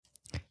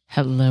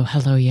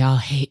Hello, y'all.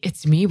 Hey,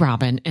 it's me,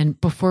 Robin. And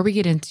before we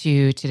get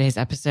into today's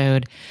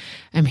episode,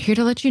 I'm here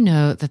to let you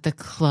know that the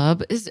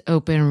club is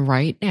open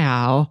right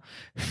now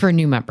for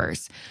new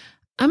members.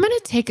 I'm going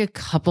to take a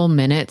couple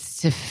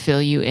minutes to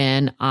fill you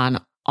in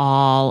on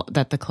all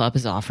that the club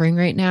is offering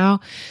right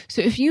now.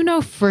 So if you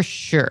know for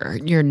sure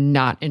you're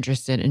not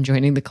interested in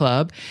joining the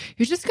club,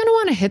 you're just going to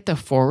want to hit the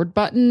forward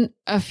button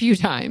a few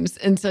times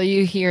until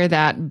you hear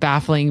that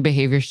baffling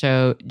behavior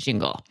show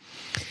jingle.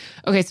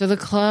 Okay, so the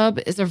club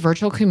is a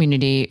virtual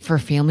community for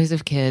families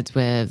of kids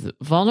with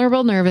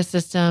vulnerable nervous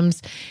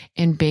systems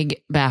and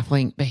big,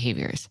 baffling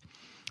behaviors.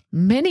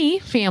 Many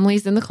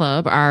families in the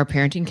club are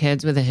parenting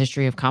kids with a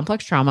history of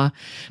complex trauma,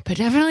 but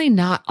definitely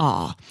not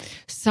all.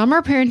 Some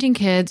are parenting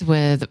kids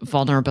with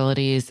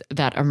vulnerabilities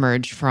that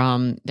emerge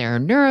from their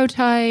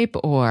neurotype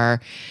or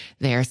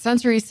their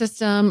sensory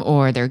system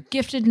or their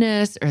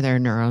giftedness or their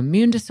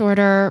neuroimmune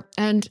disorder.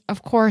 And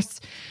of course,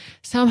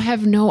 some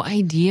have no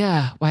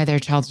idea why their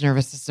child's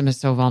nervous system is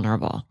so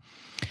vulnerable.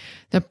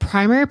 The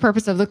primary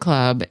purpose of the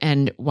club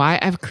and why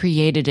I've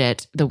created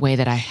it the way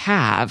that I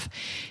have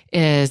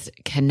is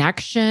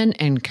connection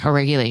and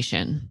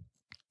co-regulation.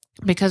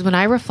 Because when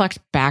I reflect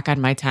back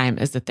on my time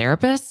as a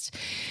therapist,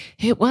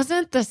 it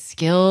wasn't the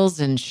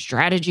skills and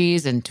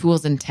strategies and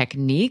tools and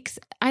techniques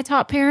I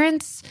taught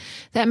parents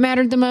that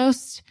mattered the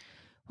most.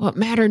 What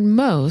mattered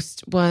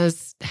most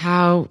was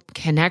how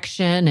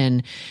connection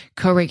and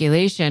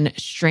co-regulation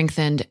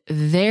strengthened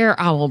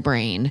their owl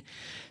brain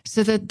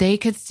so that they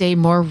could stay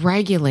more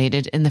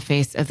regulated in the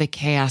face of the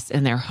chaos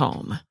in their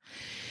home.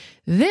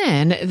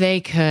 Then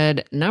they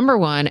could, number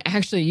one,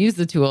 actually use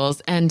the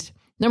tools, and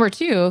number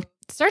two,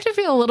 start to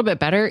feel a little bit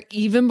better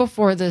even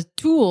before the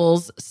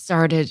tools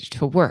started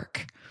to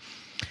work.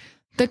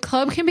 The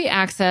club can be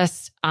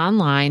accessed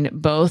online,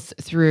 both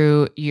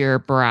through your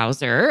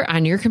browser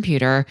on your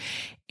computer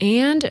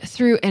and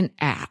through an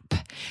app.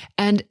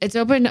 And it's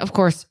open, of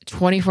course,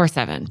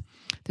 24/7.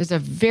 There's a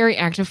very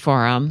active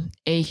forum,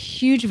 a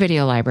huge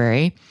video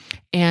library,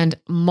 and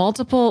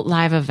multiple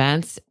live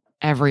events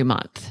every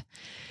month.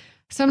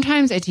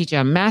 Sometimes I teach a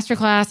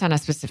masterclass on a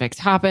specific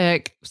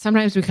topic.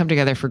 Sometimes we come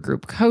together for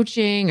group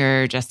coaching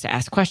or just to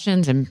ask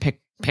questions and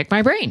pick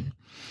my brain.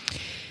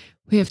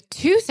 We have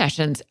 2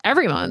 sessions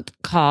every month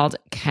called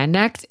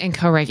Connect and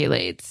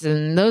Co-Regulates,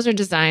 and those are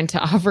designed to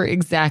offer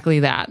exactly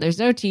that. There's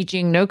no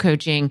teaching, no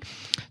coaching,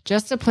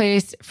 just a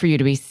place for you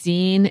to be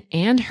seen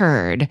and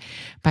heard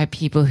by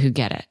people who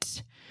get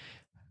it.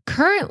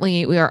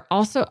 Currently, we are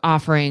also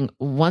offering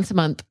once a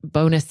month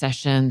bonus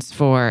sessions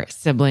for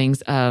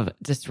siblings of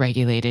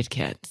dysregulated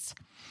kids.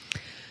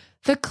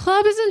 The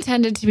club is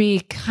intended to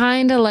be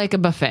kind of like a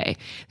buffet.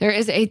 There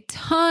is a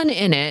ton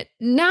in it,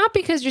 not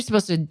because you're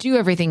supposed to do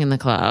everything in the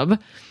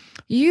club.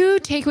 You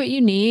take what you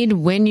need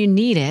when you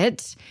need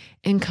it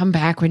and come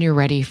back when you're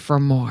ready for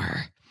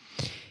more.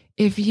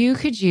 If you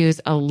could use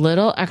a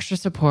little extra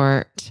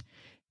support,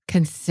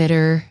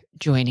 consider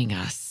joining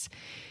us.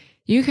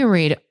 You can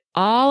read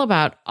all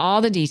about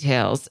all the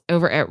details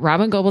over at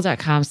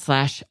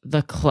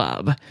robingoble.com/the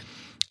club.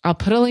 I'll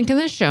put a link in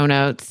the show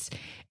notes.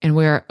 And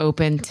we're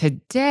open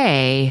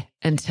today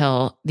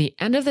until the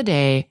end of the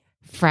day,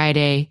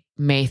 Friday,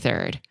 May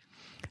 3rd.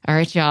 All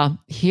right, y'all,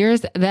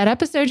 here's that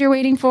episode you're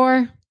waiting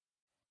for.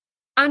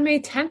 On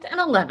May 10th and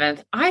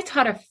 11th, I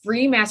taught a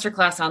free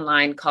masterclass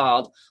online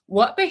called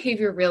What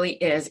Behavior Really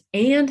Is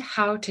and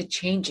How to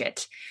Change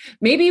It.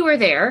 Maybe you were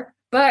there,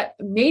 but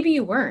maybe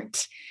you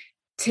weren't.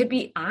 To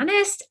be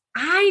honest,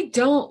 I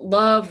don't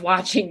love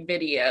watching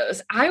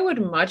videos. I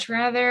would much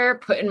rather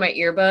put in my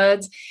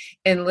earbuds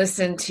and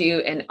listen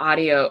to an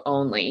audio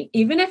only,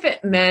 even if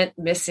it meant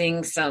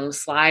missing some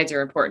slides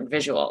or important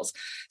visuals.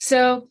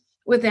 So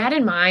with that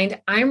in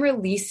mind, I'm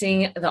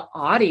releasing the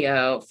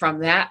audio from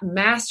that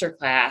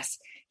masterclass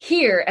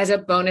here as a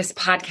bonus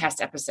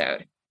podcast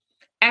episode.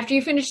 After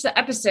you finish the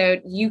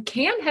episode, you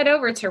can head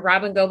over to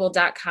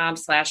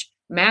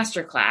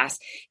robingoble.com/masterclass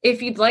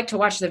if you'd like to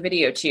watch the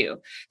video too.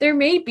 There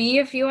may be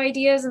a few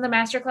ideas in the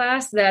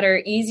masterclass that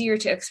are easier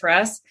to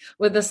express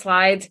with the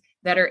slides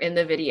that are in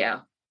the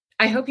video.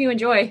 I hope you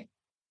enjoy.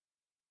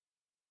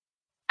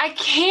 I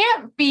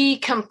can't be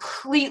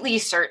completely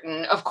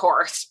certain, of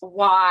course,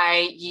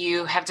 why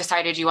you have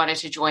decided you wanted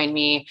to join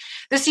me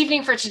this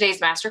evening for today's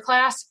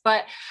masterclass,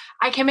 but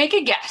I can make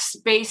a guess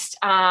based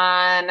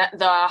on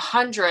the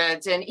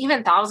hundreds and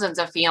even thousands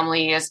of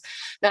families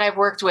that I've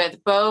worked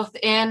with, both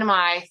in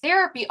my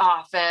therapy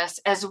office,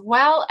 as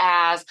well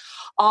as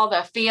all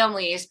the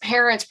families,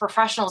 parents,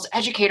 professionals,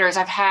 educators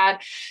I've had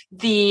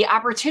the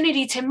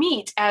opportunity to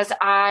meet as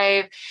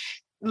I've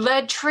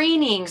led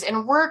trainings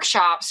and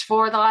workshops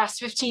for the last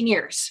 15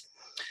 years.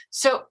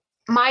 So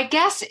my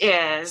guess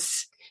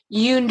is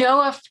you know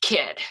a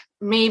kid,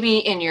 maybe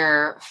in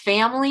your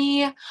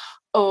family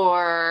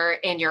or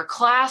in your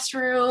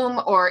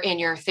classroom or in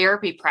your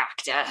therapy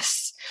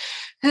practice,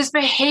 whose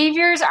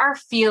behaviors are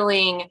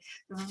feeling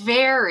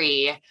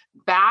very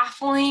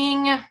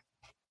baffling,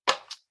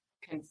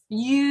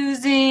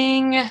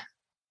 confusing,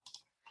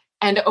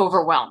 and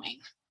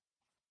overwhelming.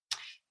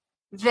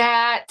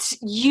 that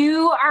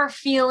you are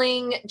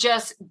feeling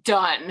just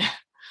done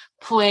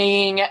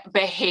playing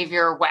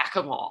behavior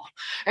whack-a-mole,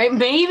 right?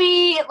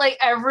 Maybe like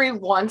every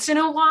once in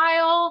a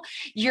while,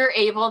 you're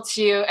able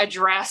to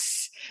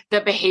address the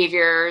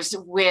behaviors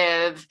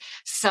with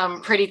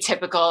some pretty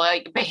typical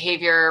like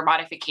behavior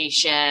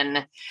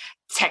modification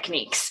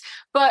techniques.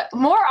 But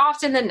more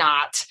often than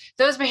not,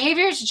 those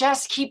behaviors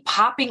just keep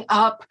popping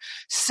up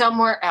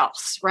somewhere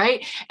else,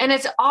 right? And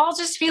it's all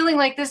just feeling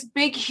like this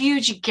big,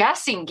 huge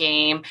guessing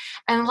game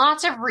and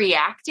lots of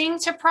reacting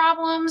to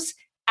problems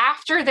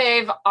after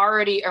they've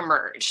already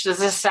emerged. Does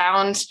this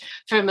sound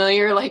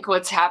familiar, like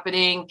what's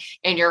happening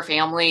in your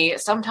family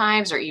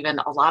sometimes, or even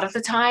a lot of the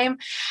time?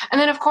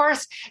 And then, of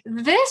course,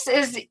 this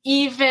is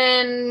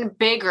even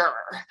bigger,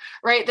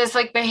 right? This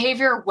like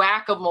behavior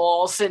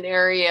whack-a-mole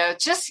scenario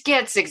just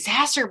gets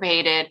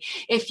exacerbated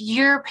if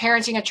you're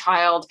parenting a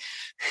child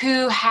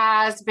who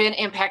has been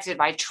impacted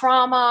by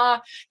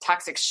trauma,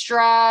 toxic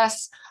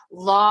stress,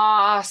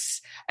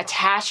 loss,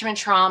 attachment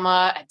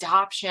trauma,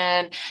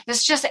 adoption.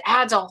 This just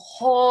adds a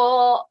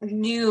whole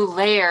new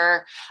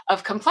layer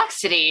of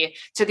complexity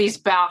to these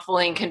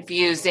baffling,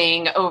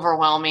 confusing,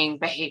 overwhelming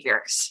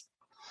behaviors.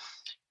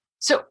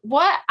 So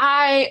what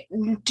I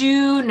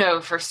do know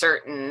for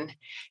certain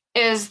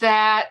is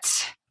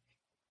that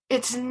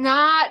it's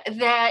not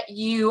that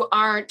you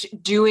aren't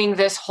doing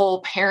this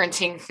whole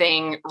parenting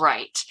thing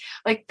right.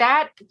 Like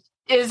that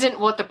isn't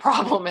what the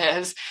problem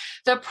is.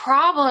 The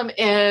problem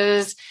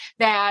is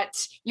that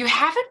you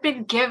haven't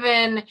been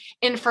given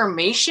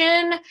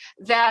information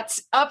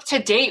that's up to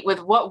date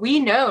with what we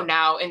know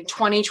now in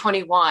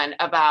 2021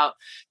 about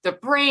the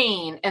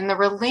brain and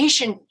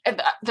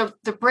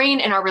the brain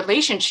and our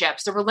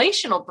relationships, the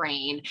relational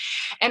brain,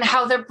 and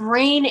how the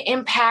brain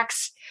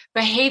impacts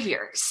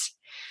behaviors.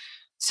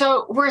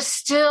 So we're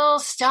still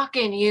stuck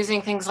in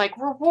using things like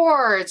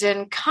rewards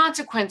and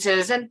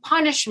consequences and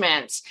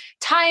punishments,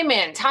 time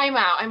in, time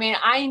out. I mean,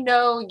 I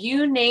know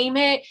you name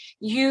it,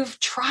 you've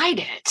tried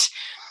it.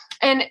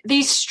 And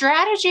these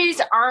strategies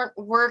aren't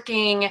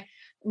working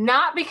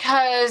not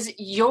because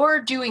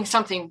you're doing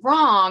something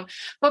wrong,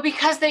 but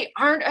because they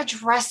aren't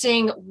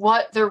addressing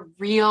what the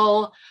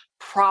real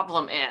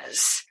problem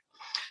is.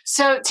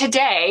 So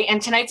today, in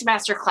tonight's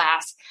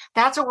masterclass,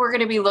 that's what we're going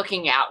to be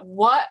looking at.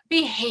 What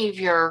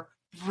behavior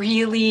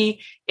really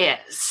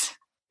is.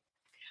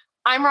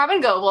 I'm Robin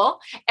Goebel,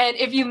 and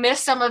if you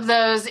missed some of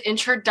those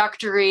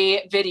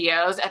introductory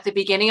videos at the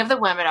beginning of the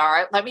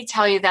webinar, let me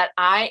tell you that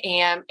I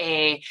am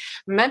a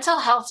mental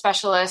health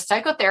specialist,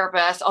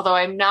 psychotherapist, although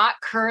I'm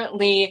not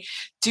currently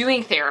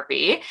doing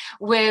therapy,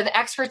 with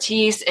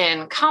expertise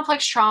in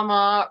complex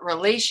trauma,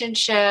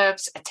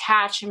 relationships,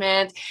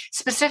 attachment,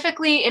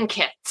 specifically in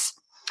kids.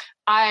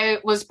 I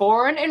was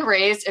born and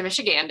raised a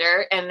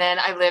Michigander, and then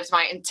I lived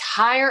my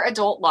entire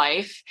adult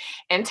life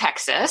in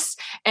Texas.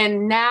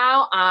 And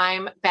now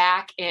I'm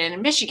back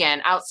in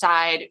Michigan,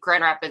 outside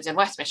Grand Rapids in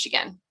West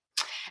Michigan.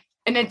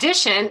 In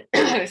addition,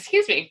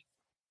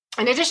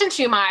 in addition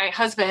to my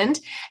husband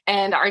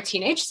and our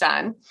teenage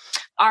son,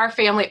 our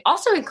family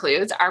also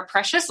includes our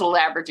precious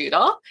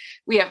Labradoodle.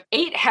 We have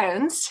 8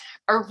 hens,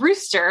 a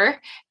rooster,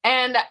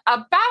 and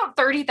about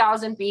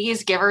 30,000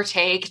 bees, give or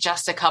take,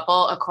 just a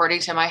couple,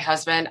 according to my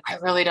husband. I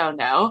really don't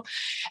know.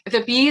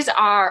 The bees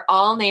are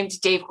all named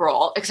Dave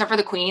Grohl, except for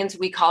the queens.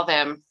 We call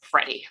them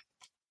Freddie.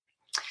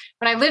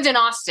 When I lived in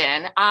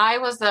Austin, I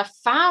was the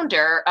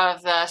founder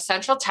of the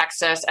Central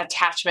Texas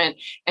Attachment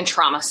and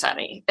Trauma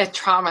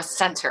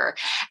Center,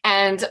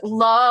 and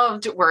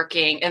loved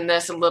working in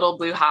this little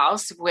blue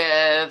house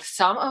with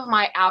some of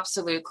my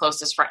absolute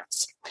closest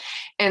friends.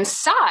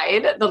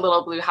 Inside the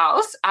little blue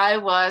house, I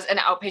was an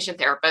outpatient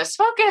therapist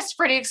focused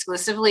pretty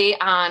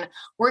exclusively on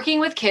working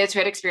with kids who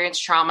had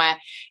experienced trauma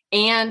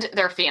and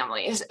their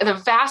families. The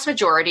vast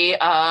majority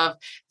of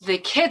the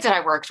kids that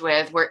I worked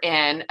with were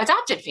in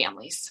adopted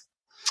families.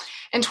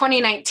 In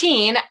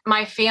 2019,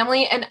 my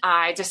family and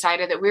I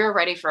decided that we were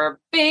ready for a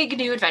big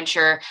new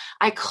adventure.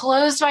 I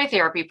closed my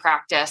therapy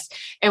practice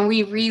and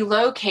we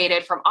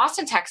relocated from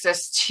Austin,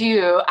 Texas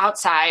to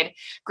outside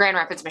Grand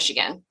Rapids,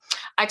 Michigan.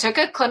 I took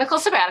a clinical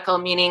sabbatical,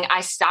 meaning I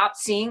stopped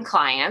seeing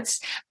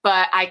clients,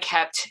 but I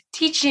kept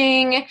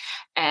teaching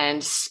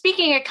and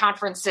speaking at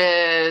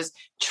conferences,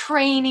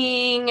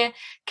 training,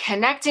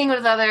 connecting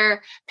with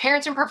other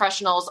parents and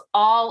professionals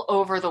all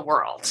over the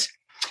world.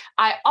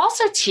 I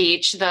also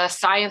teach the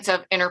science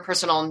of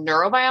interpersonal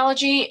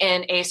neurobiology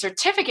in a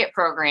certificate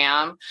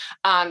program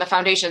on the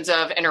foundations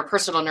of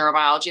interpersonal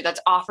neurobiology that's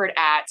offered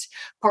at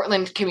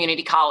Portland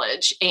Community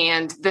College.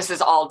 And this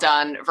is all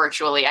done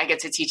virtually. I get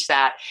to teach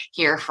that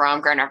here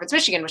from Grand Rapids,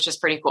 Michigan, which is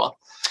pretty cool.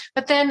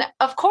 But then,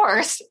 of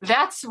course,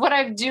 that's what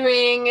I'm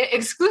doing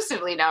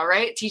exclusively now,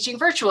 right? Teaching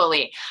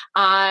virtually.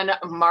 On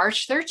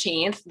March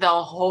 13th, the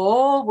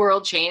whole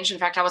world changed. In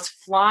fact, I was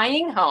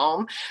flying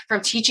home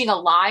from teaching a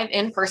live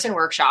in-person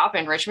workshop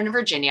in Richmond,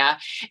 Virginia.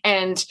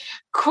 And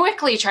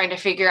quickly trying to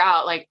figure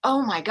out like,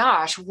 oh my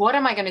gosh, what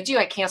am I going to do?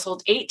 I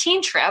canceled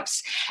 18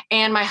 trips,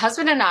 and my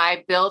husband and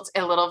I built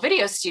a little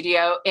video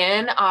studio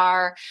in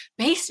our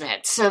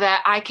basement so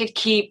that I could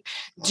keep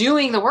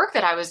doing the work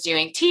that I was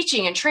doing,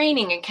 teaching and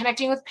training and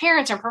connecting with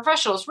parents and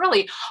professionals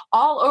really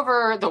all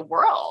over the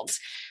world.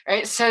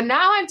 Right. So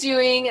now I'm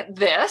doing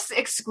this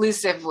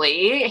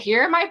exclusively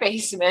here in my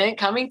basement,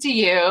 coming to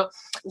you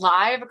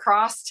live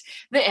across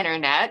the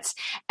internet.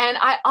 And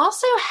I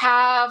also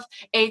have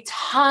a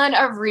ton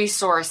of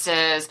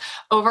resources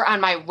over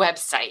on my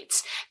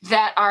website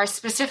that are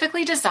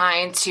specifically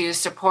designed to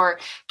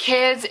support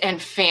kids and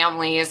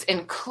families,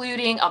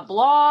 including a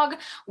blog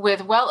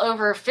with well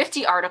over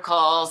 50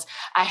 articles.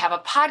 I have a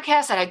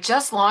podcast that I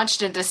just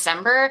launched in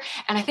December.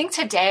 And I think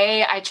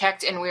today I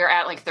checked and we were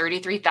at like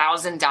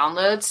 33,000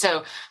 downloads.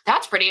 So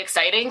that's pretty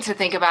exciting to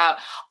think about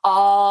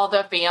all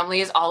the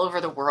families all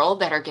over the world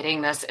that are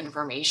getting this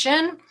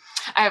information.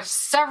 I have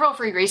several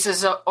free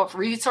resources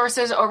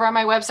over on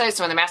my website.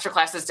 So when the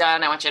masterclass is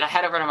done, I want you to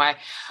head over to my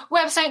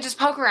website and just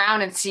poke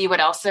around and see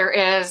what else there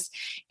is.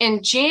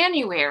 In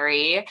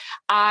January,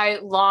 I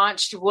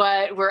launched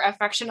what we're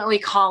affectionately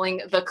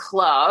calling the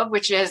Club,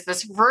 which is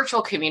this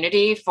virtual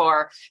community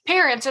for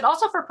parents and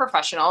also for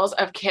professionals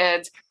of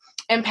kids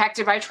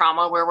impacted by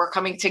trauma, where we're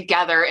coming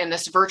together in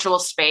this virtual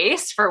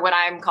space for what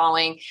I'm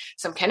calling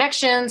some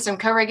connection, some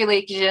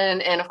co-regulation,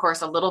 and of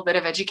course, a little bit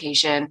of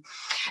education.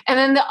 And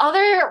then the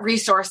other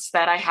resource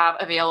that I have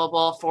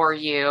available for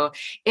you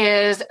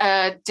is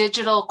a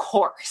digital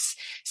course.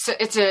 So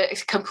it's a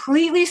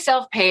completely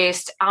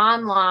self-paced,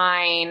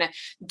 online,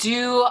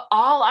 do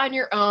all on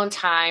your own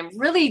time,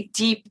 really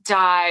deep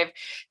dive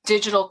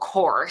digital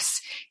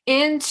course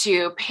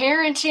into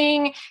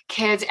parenting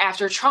kids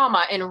after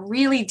trauma and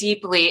really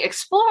deeply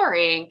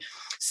exploring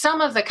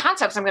some of the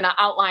concepts I'm going to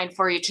outline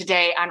for you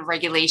today on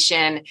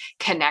regulation,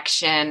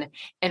 connection,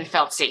 and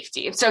felt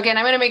safety. So again,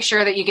 I'm going to make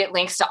sure that you get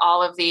links to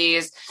all of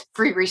these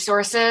free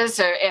resources.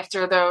 So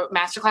after the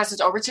masterclass is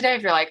over today,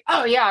 if you're like,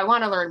 oh yeah, I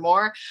want to learn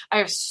more, I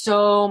have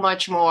so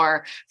much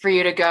more for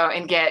you to go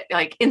and get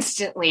like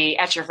instantly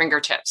at your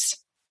fingertips.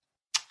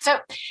 So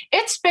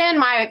it's been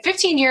my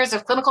 15 years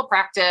of clinical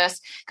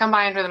practice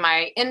combined with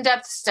my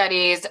in-depth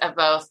studies of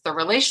both the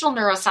relational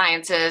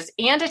neurosciences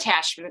and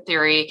attachment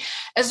theory,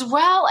 as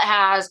well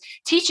as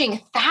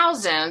teaching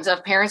thousands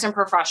of parents and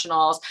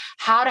professionals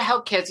how to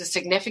help kids with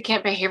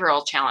significant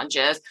behavioral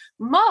challenges,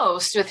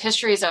 most with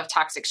histories of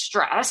toxic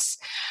stress,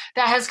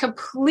 that has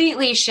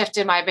completely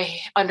shifted my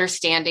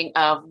understanding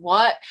of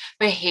what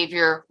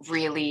behavior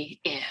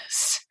really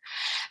is.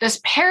 This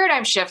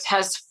paradigm shift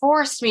has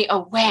forced me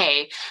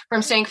away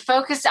from staying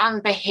focused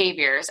on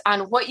behaviors,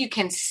 on what you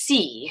can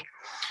see,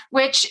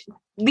 which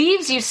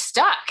leaves you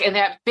stuck in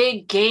that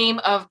big game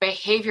of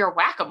behavior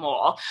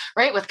whack-a-mole,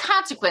 right? With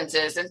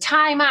consequences and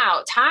time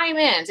out, time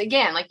ins,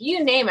 again, like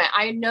you name it,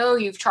 I know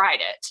you've tried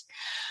it.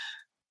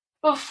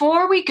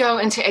 Before we go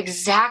into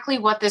exactly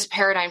what this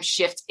paradigm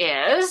shift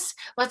is,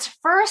 let's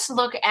first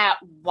look at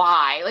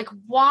why. Like,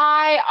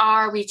 why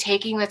are we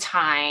taking the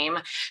time?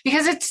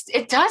 Because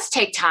it does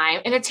take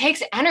time and it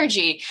takes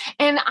energy.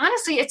 And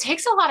honestly, it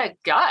takes a lot of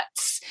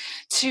guts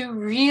to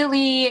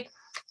really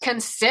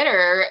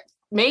consider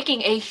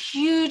making a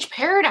huge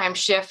paradigm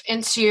shift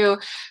into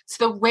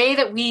the way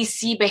that we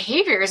see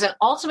behaviors and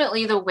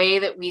ultimately the way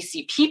that we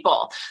see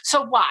people.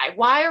 So why?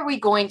 Why are we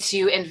going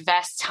to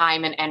invest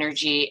time and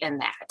energy in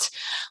that?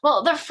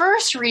 Well, the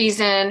first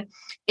reason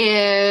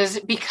is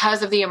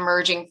because of the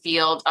emerging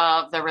field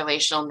of the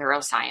relational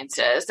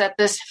neurosciences, that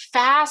this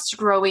fast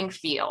growing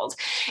field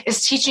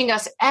is teaching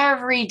us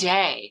every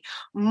day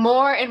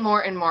more and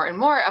more and more and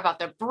more about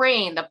the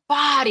brain, the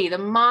body, the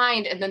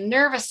mind, and the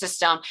nervous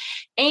system,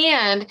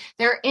 and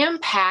their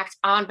impact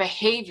on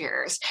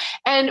behaviors.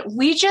 And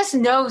we just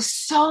know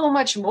so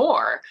much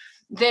more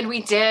than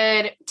we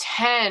did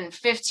 10,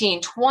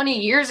 15, 20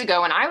 years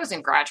ago when I was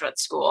in graduate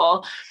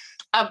school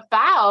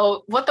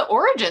about what the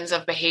origins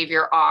of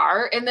behavior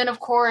are. And then, of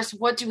course,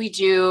 what do we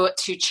do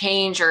to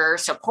change or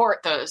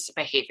support those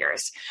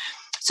behaviors?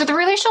 So the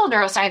relational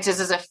neurosciences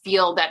is a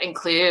field that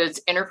includes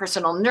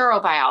interpersonal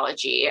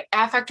neurobiology,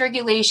 affect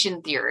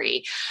regulation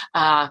theory,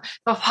 the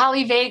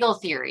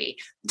polyvagal theory,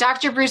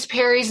 Dr. Bruce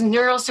Perry's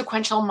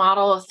neurosequential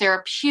model of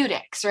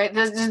therapeutics, right?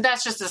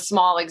 That's just a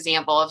small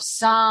example of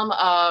some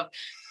of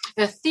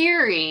the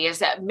theories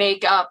that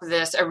make up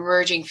this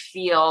emerging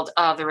field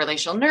of the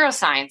relational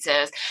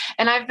neurosciences.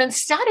 And I've been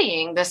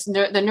studying this,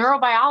 the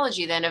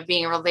neurobiology then of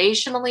being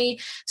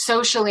relationally,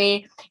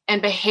 socially,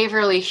 and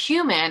behaviorally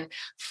human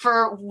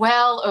for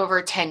well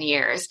over 10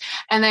 years.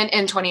 And then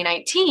in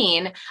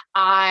 2019,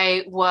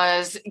 I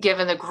was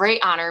given the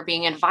great honor of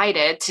being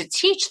invited to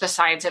teach the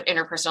science of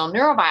interpersonal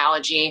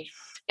neurobiology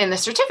in the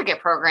certificate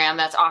program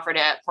that's offered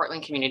at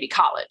Portland Community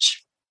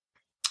College.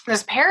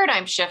 This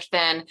paradigm shift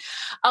then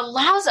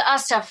allows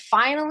us to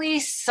finally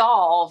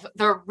solve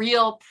the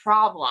real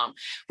problem,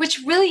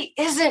 which really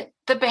isn't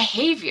the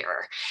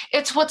behavior.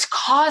 It's what's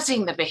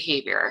causing the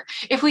behavior.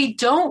 If we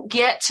don't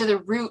get to the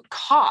root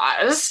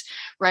cause,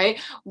 right,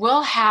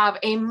 we'll have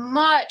a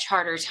much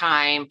harder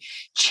time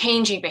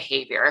changing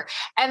behavior,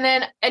 and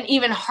then an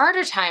even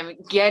harder time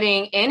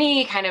getting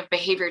any kind of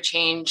behavior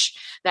change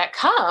that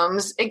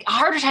comes, a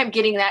harder time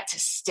getting that to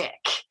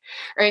stick,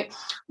 right?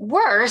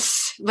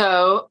 Worse,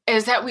 though,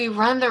 is that we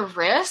run the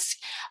risk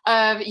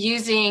of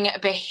using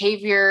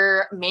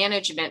behavior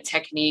management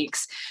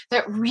techniques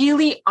that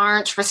really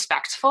aren't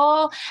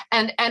respectful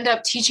and end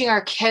up teaching our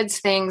kids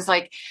things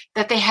like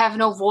that they have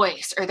no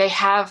voice, or they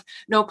have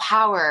no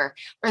power,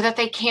 or that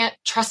they can't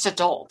trust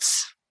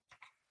adults.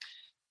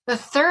 The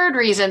third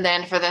reason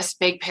then for this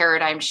big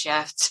paradigm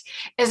shift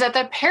is that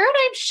the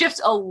paradigm shift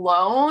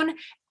alone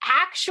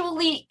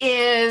actually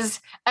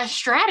is a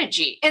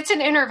strategy. It's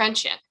an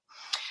intervention.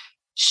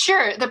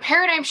 Sure, the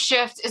paradigm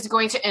shift is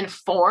going to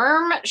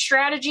inform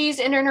strategies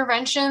and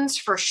interventions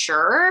for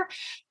sure,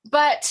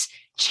 but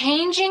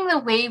changing the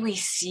way we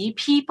see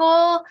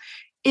people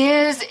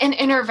is an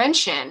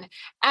intervention.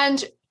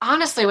 And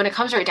honestly, when it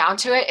comes right down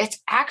to it,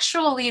 it's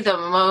actually the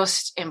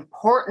most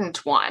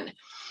important one.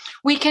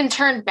 We can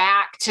turn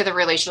back to the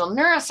relational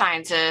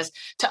neurosciences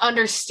to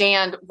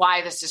understand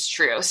why this is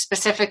true,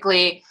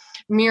 specifically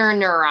mirror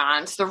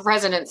neurons, the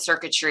resonance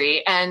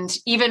circuitry, and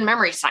even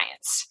memory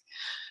science.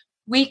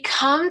 We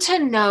come to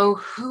know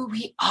who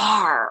we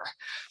are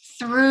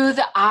through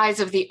the eyes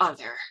of the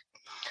other.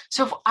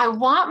 So if I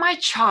want my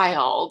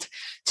child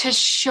to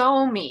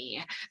show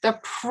me the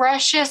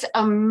precious,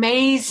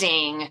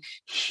 amazing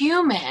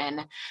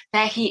human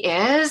that he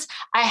is,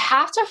 I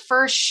have to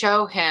first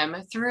show him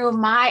through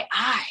my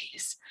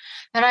eyes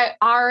that I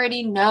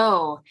already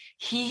know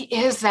he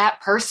is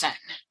that person.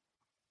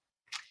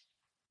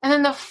 And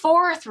then the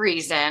fourth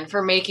reason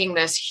for making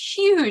this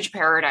huge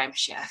paradigm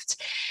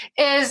shift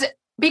is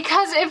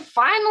because it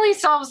finally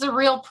solves the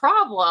real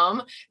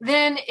problem,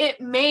 then it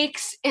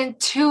makes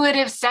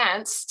intuitive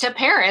sense to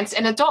parents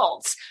and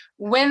adults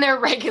when they're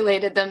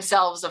regulated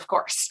themselves, of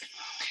course.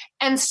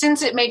 And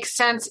since it makes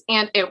sense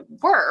and it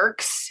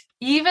works,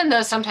 even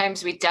though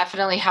sometimes we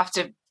definitely have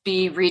to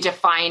be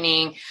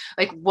redefining,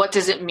 like, what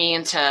does it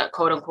mean to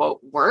quote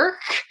unquote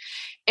work?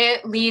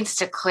 It leads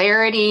to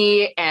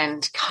clarity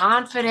and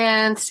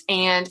confidence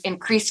and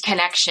increased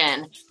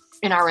connection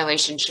in our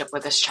relationship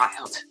with this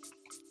child.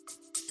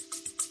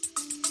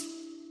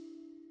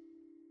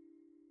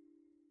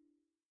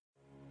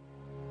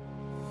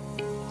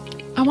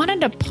 I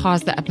wanted to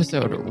pause the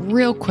episode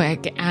real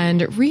quick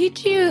and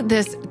read you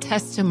this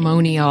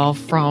testimonial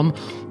from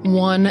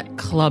one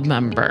club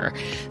member.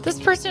 This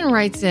person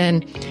writes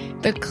in,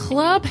 "The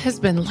club has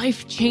been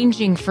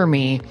life-changing for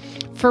me.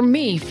 For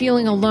me,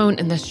 feeling alone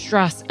in the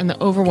stress and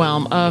the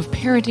overwhelm of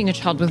parenting a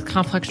child with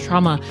complex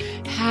trauma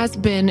has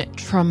been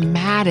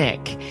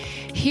traumatic.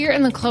 Here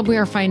in the club, we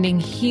are finding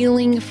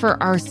healing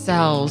for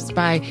ourselves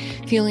by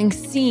feeling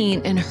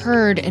seen and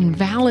heard and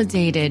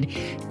validated,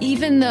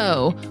 even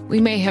though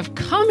we may have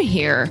come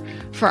here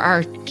for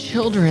our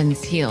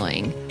children's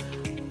healing."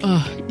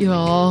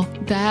 Y'all,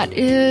 that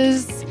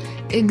is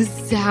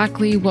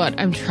exactly what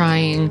I'm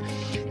trying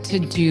to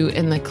do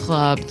in the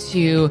club,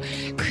 to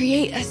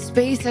create a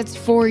space that's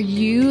for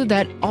you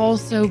that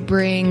also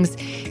brings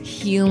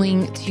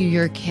healing to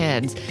your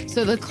kids.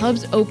 So the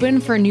club's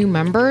open for new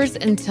members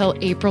until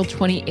April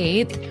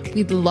 28th.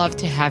 We'd love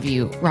to have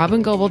you.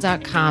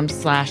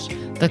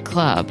 robingoble.com/the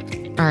club.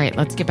 All right,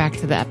 let's get back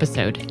to the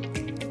episode.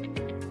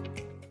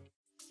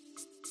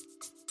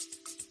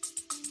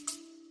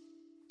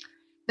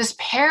 This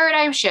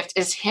paradigm shift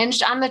is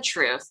hinged on the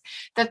truth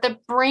that the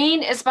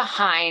brain is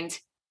behind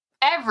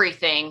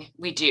everything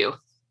we do.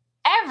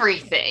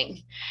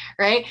 Everything,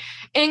 right?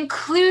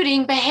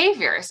 Including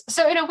behaviors.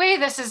 So in a way,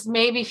 this is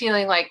maybe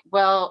feeling like,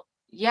 well,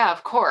 yeah,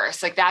 of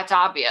course, like that's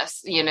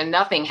obvious.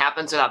 Nothing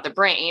happens without the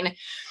brain.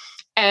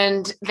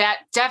 And that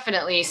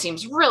definitely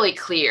seems really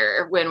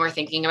clear when we're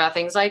thinking about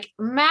things like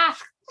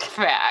math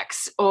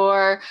facts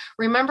or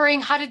remembering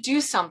how to do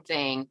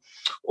something,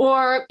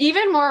 or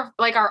even more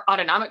like our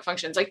autonomic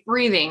functions like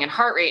breathing and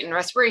heart rate and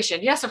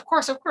respiration. Yes, of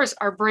course,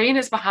 our brain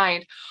is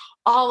behind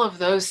all of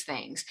those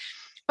things.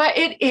 But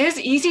it is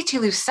easy to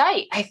lose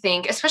sight, I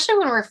think, especially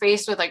when we're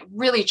faced with like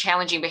really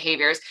challenging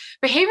behaviors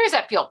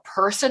that feel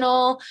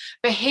personal,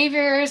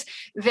 behaviors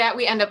that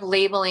we end up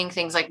labeling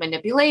things like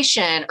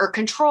manipulation or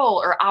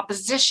control or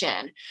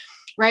opposition,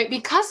 right?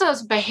 Because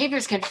those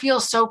behaviors can feel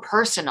so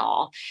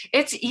personal,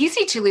 it's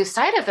easy to lose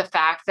sight of the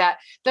fact that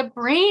the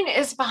brain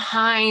is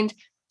behind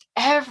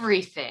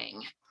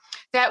everything,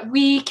 that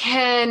we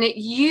can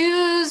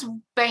use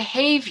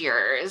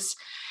behaviors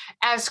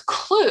as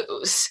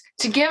clues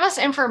to give us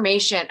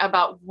information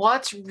about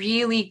what's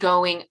really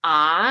going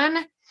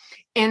on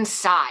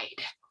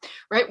inside,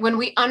 right? When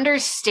we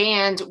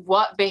understand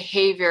what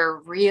behavior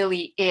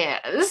really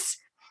is,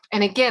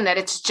 and again, that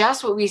it's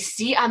just what we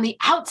see on the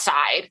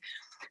outside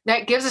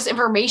that gives us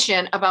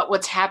information about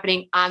what's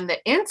happening on the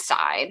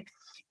inside,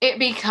 it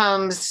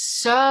becomes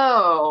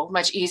so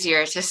much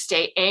easier to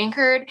stay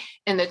anchored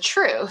in the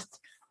truth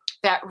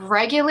that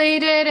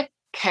regulated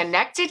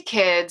connected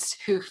kids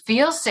who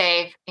feel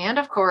safe and,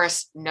 of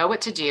course, know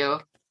what to do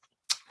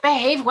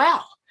behave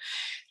well.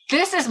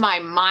 This is my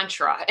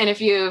mantra. And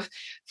if you've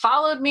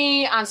followed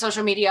me on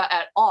social media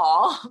at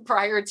all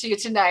prior to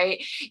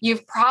tonight,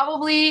 you've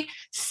probably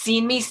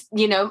seen me,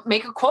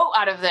 make a quote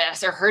out of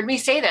this or heard me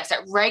say this,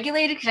 that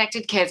regulated,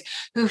 connected kids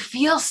who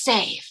feel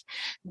safe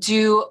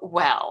do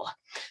well.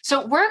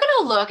 So we're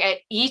going to look at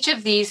each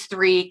of these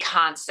three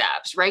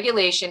concepts: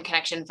 regulation,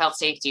 connection, felt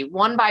safety,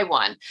 one by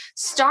one,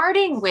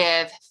 starting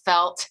with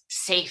felt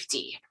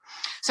safety.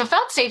 So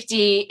felt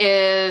safety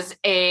is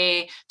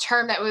a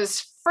term that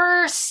was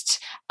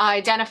first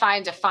identified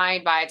and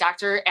defined by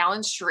Dr.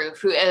 Alan Shroff,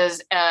 who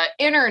is an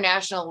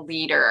international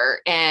leader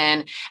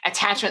in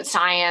attachment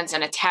science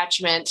and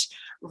attachment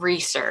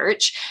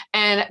research.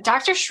 And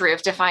Dr.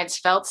 Shroff defines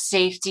felt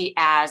safety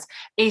as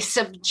a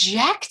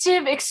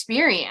subjective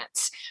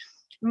experience,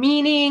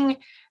 meaning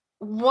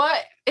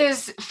what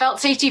is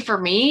felt safety for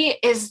me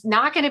is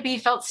not going to be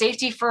felt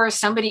safety for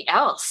somebody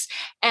else.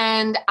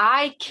 And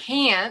I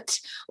can't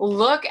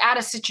look at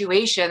a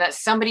situation that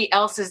somebody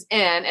else is in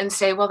and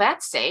say, well,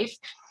 that's safe,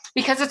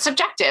 because it's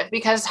subjective,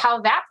 because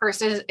how that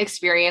person is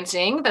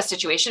experiencing the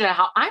situation and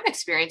how I'm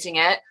experiencing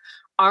it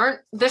aren't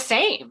the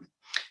same.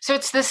 So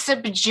it's the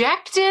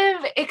subjective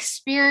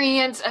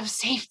experience of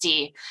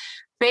safety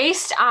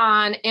based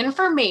on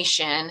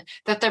information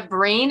that the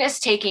brain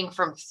is taking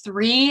from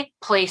three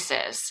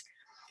places: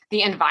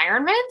 the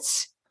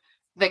environment,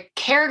 the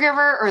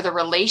caregiver or the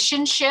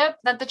relationship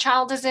that the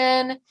child is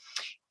in,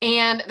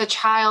 and the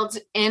child's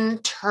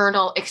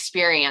internal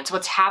experience,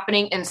 what's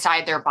happening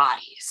inside their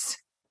bodies.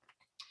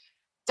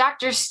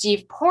 Dr.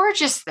 Steve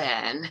Porges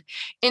then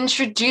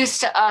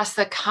introduced to us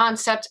the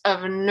concept of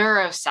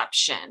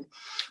neuroception,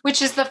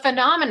 which is the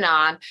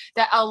phenomenon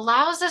that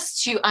allows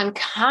us to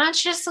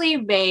unconsciously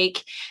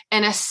make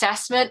an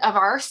assessment of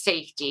our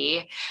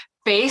safety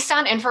based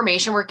on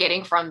information we're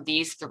getting from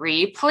these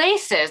three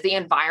places: the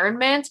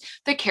environment,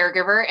 the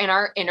caregiver, and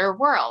our inner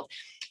world.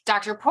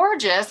 Dr.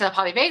 Porges, the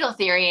polyvagal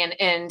theory,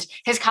 and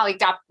his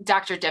colleague,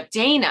 Dr. Deb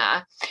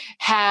Dana,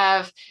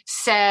 have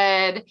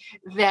said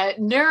that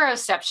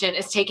neuroception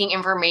is taking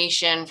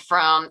information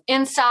from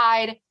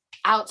inside,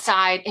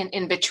 outside, and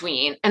in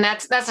between. And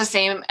that's the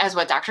same as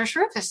what Dr.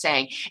 Shroff is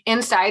saying.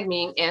 Inside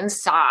meaning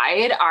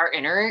inside our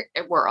inner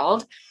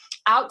world,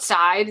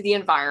 outside the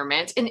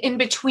environment, and in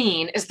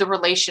between is the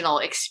relational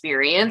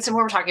experience. And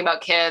when we're talking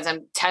about kids,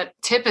 I'm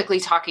typically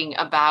talking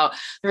about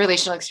the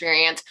relational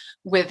experience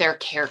with their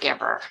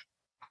caregiver.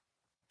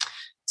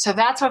 So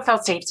that's what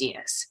felt safety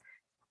is.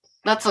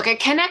 Let's look at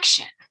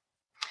connection.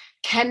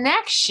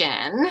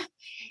 Connection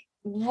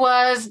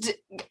was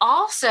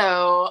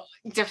also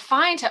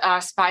defined to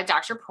us by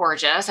Dr.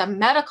 Porges, a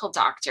medical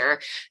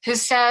doctor, who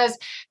says,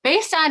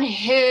 based on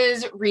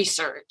his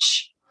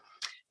research,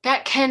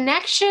 that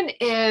connection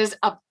is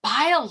a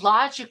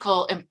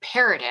biological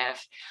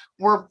imperative.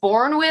 We're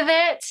born with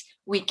it.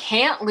 We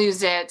can't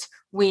lose it.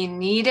 We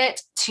need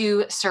it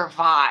to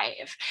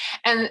survive.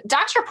 And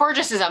Dr.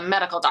 Porges is a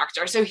medical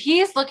doctor, so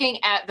he's looking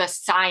at the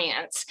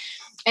science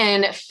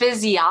and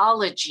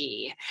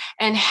physiology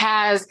and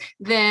has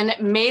then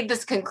made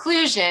this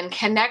conclusion: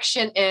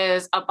 connection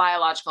is a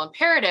biological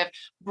imperative,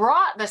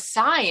 brought the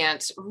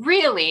science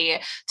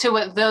really to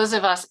what those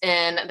of us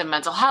in the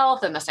mental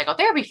health and the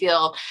psychotherapy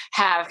field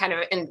have kind of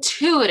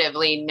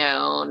intuitively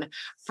known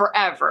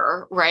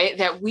forever, right?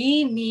 That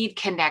we need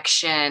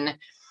connection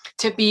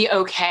to be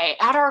okay.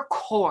 At our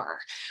core,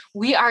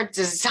 we are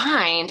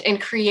designed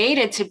and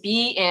created to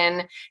be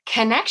in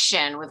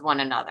connection with one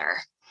another.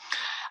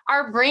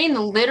 Our brain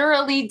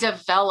literally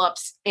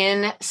develops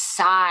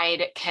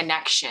inside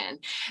connection.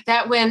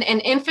 That when an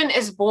infant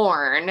is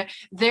born,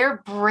 their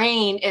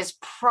brain is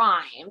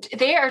primed.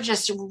 They are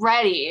just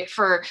ready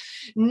for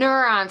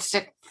neurons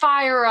to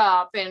fire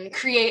up and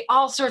create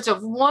all sorts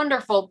of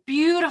wonderful,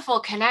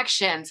 beautiful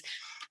connections.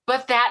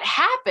 But that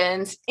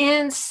happens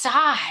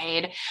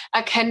inside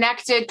a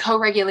connected,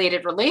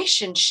 co-regulated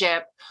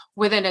relationship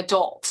with an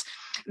adult.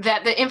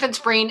 That the infant's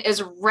brain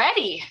is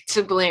ready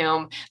to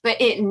bloom, but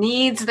it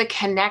needs the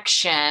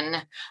connection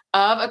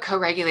of a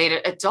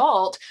co-regulated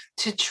adult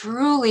to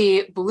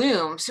truly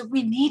bloom. So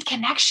we need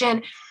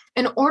connection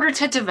in order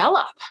to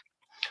develop.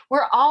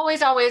 We're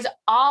always, always,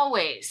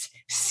 always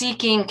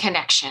seeking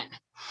connection.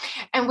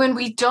 And when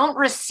we don't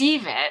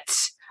receive it,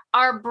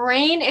 our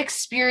brain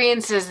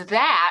experiences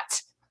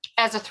that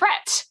as a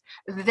threat.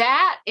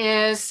 That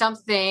is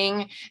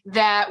something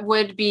that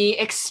would be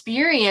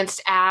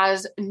experienced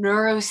as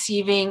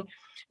neuroreceiving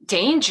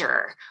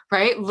danger,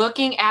 right?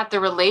 Looking at the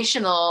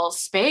relational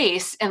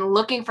space and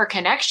looking for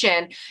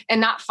connection and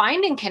not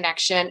finding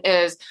connection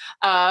is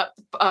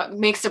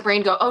makes the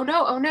brain go, oh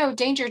no,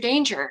 danger,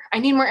 danger. I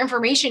need more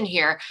information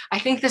here. I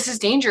think this is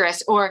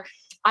dangerous, or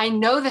I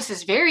know this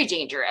is very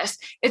dangerous.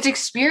 It's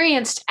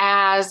experienced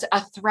as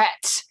a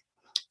threat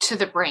to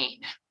the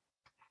brain.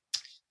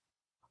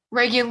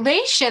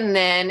 Regulation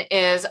then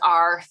is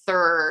our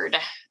third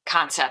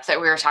concept that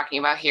we were talking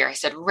about here. I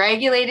said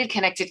regulated,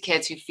 connected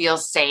kids who feel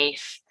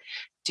safe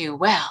do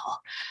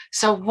well.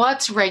 So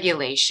what's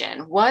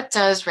regulation? What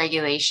does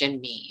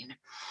regulation mean?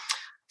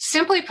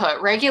 Simply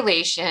put,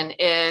 regulation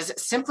is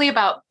simply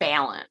about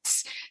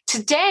balance.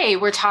 Today,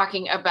 we're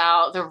talking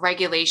about the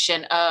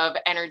regulation of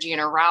energy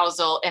and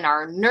arousal in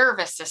our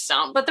nervous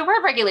system, but the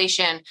word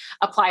regulation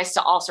applies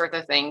to all sorts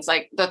of things,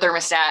 like the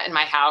thermostat in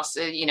my house,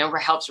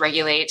 helps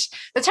regulate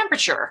the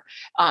temperature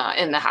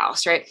in the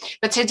house, right?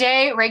 But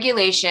today,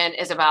 regulation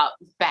is about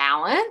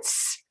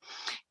balance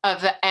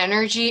of the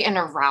energy and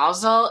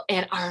arousal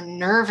in our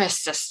nervous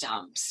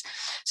systems.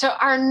 So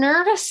our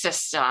nervous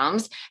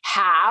systems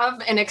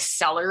have an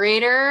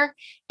accelerator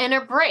and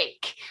a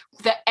brake.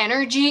 The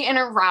energy and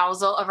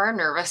arousal of our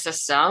nervous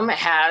system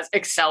has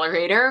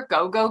accelerator,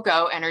 go, go,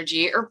 go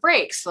energy, or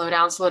brake, slow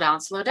down, slow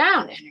down, slow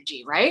down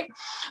energy, right?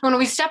 When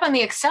we step on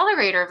the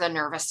accelerator of the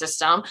nervous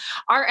system,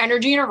 our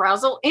energy and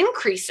arousal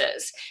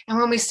increases. And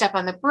when we step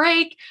on the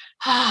brake,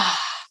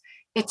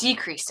 it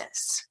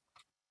decreases.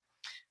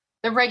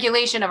 The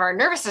regulation of our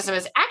nervous system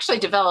is actually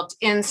developed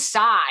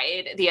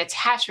inside the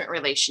attachment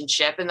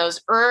relationship in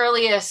those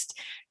earliest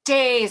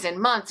days and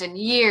months and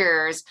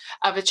years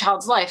of a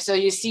child's life. So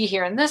you see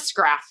here in this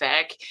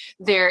graphic,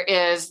 there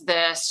is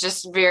this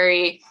just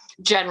very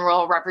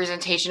general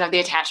representation of the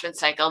attachment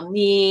cycle: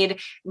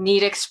 need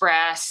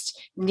expressed,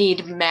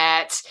 need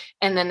met,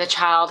 and then the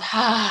child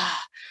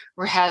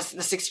has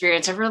this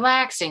experience of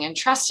relaxing and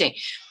trusting.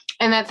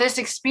 And that this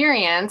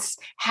experience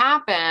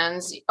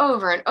happens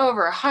over and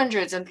over,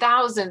 hundreds and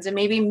thousands and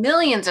maybe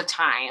millions of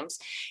times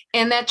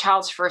in that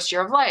child's first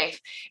year of life,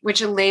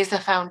 which lays the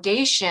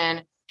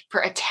foundation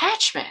for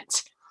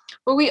attachment.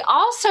 But we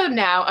also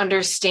now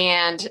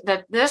understand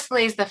that this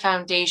lays the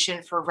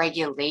foundation for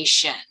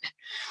regulation.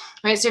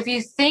 Right. So if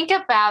you think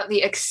about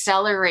the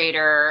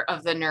accelerator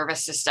of the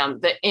nervous system,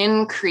 the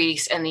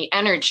increase in the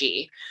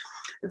energy,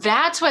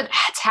 that's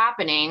what's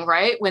happening,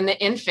 right? When the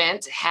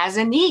infant has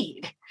a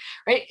need.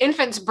 Right?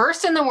 Infants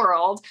burst in the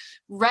world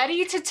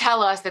ready to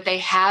tell us that they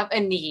have a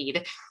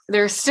need.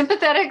 Their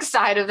sympathetic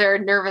side of their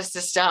nervous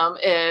system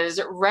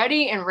is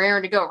ready and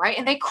raring to go, right?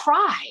 And they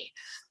cry.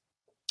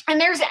 And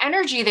there's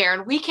energy there,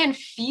 and we can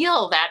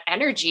feel that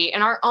energy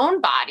in our own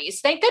bodies.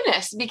 Thank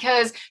goodness,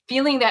 because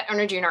feeling that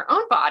energy in our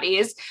own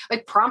bodies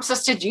prompts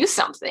us to do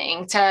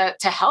something to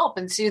help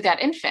and soothe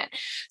that infant.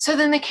 So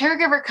then the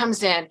caregiver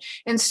comes in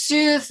and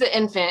soothes the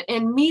infant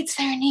and meets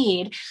their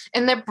need,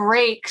 and the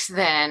brakes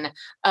then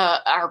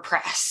are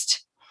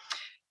pressed.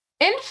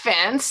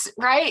 Infants,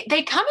 right?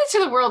 They come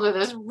into the world with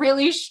this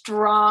really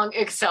strong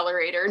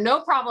accelerator,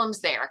 no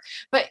problems there.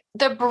 But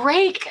the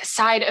brake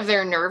side of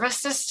their nervous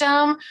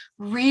system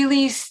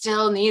really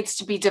still needs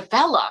to be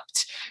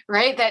developed,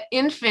 right? That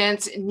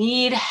infants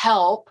need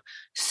help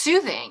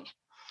soothing,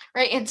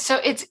 right? And so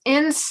it's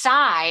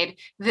inside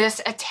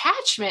this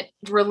attachment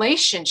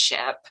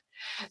relationship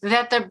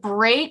that the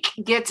brake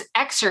gets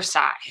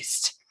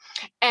exercised.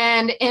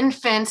 And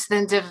infants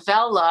then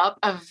develop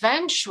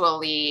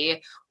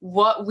eventually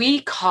what we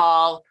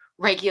call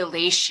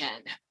regulation.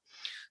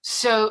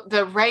 So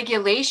the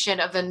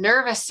regulation of the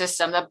nervous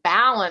system, the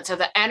balance of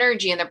the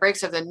energy and the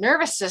brakes of the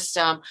nervous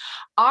system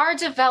are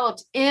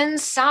developed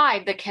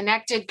inside the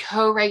connected,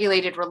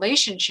 co-regulated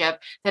relationship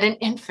that an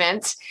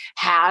infant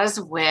has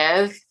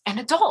with an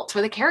adult,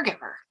 with a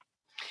caregiver.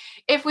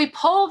 If we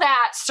pull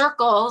that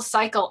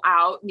cycle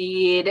out,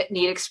 need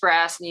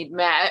expressed, need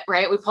met,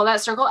 right? We pull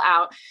that circle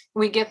out,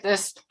 we get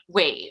this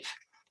wave,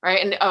 right?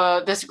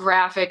 And this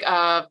graphic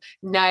of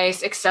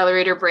nice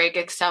accelerator, brake.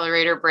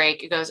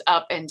 It goes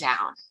up and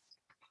down.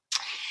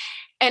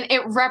 And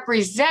it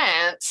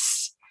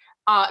represents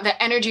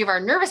the energy of our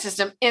nervous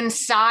system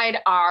inside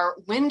our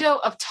window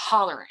of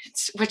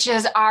tolerance, which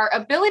is our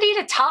ability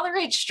to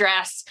tolerate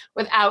stress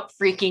without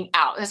freaking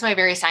out. That's my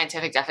very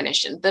scientific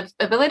definition: the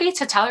ability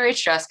to tolerate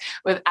stress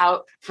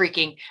without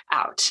freaking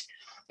out.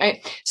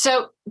 Right?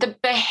 So the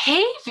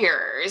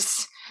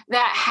behaviors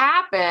that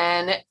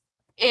happen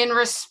in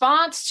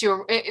response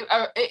to,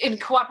 in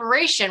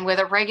cooperation with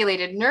a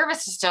regulated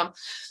nervous system,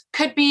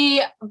 could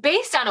be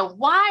based on a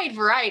wide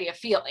variety of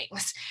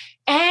feelings.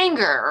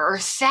 Anger or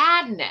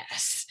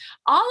sadness,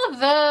 all of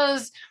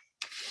those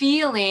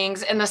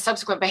feelings and the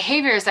subsequent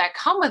behaviors that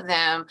come with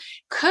them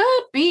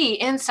could be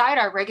inside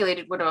our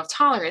regulated window of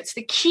tolerance.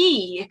 The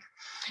key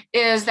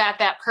is that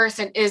that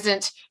person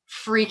isn't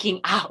freaking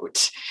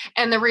out.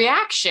 And the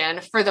reaction,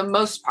 for the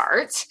most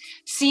part,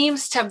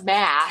 seems to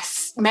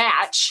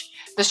match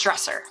the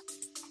stressor.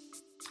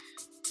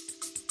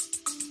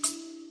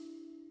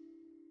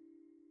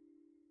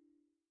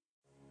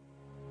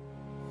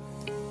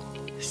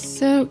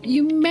 So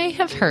you may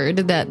have heard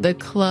that the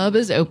club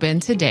is open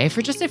today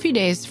for just a few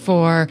days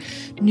for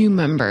new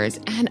members.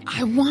 And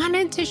I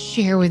wanted to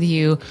share with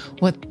you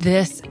what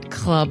this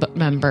club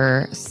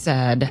member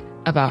said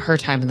about her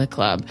time in the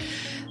club.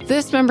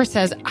 This member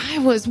says, I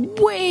was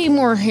way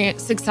more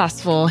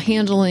successful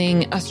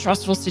handling a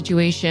stressful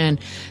situation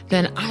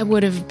than I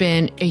would have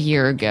been a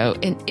year ago.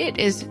 And it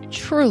is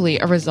truly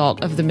a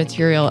result of the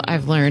material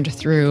I've learned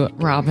through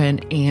Robin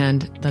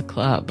and the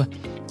club.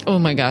 Oh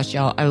my gosh,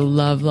 y'all. I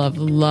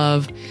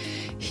love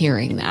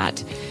hearing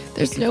that.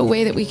 There's no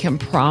way that we can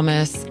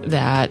promise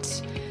that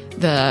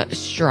the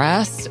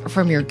stress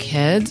from your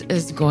kids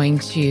is going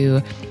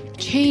to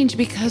change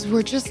because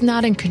we're just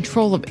not in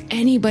control of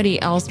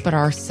anybody else but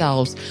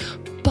ourselves.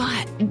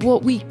 But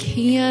what we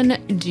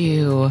can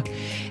do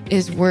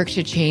is work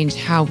to change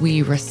how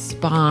we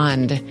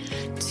respond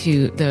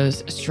to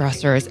those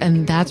stressors.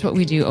 And that's what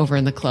we do over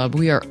in the club.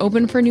 We are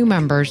open for new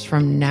members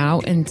from now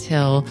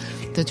until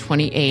the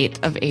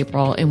 28th of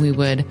April, and we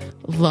would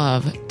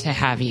love to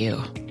have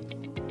you.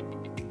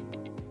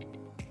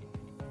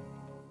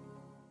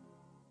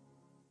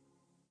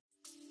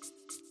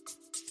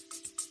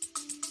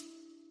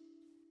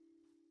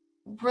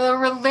 The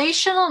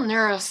relational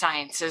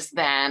neurosciences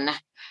then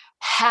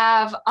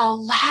have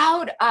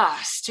allowed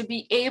us to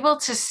be able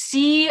to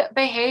see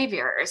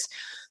behaviors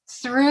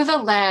through the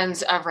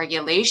lens of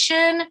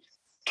regulation,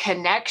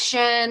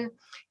 connection,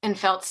 and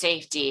felt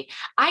safety.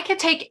 I could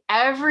take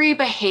every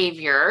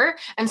behavior,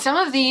 and some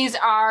of these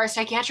are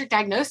psychiatric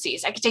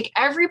diagnoses. I could take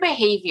every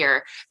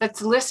behavior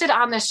that's listed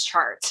on this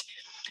chart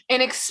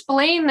and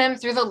explain them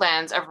through the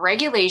lens of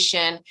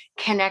regulation,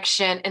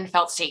 connection, and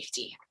felt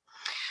safety.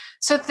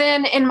 So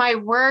then in my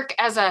work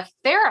as a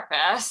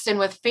therapist and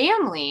with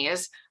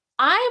families,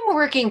 I'm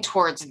working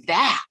towards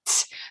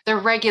that, the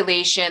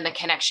regulation, the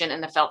connection,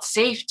 and the felt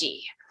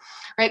safety,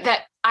 right?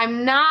 That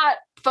I'm not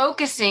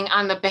focusing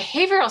on the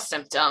behavioral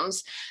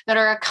symptoms that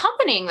are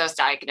accompanying those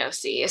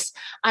diagnoses.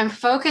 I'm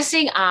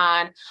focusing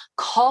on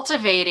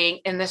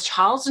cultivating in this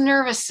child's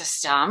nervous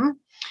system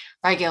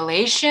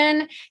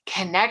regulation,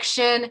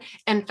 connection,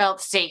 and felt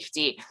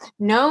safety,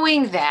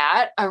 knowing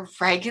that a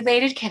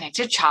regulated,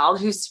 connected child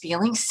who's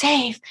feeling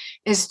safe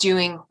is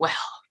doing well.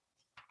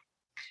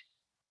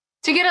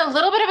 To get a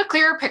little bit of a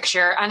clearer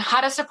picture on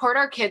how to support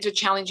our kids with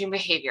challenging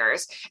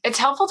behaviors, it's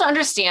helpful to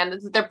understand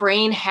that the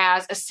brain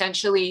has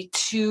essentially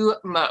two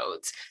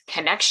modes: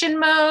 connection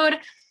mode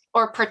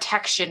or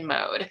protection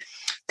mode.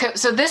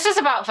 So this is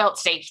about felt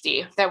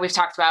safety that we've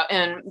talked about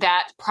and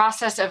that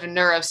process of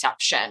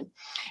neuroception.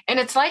 And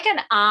it's like an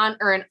on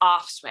or an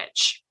off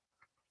switch.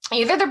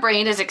 Either the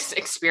brain is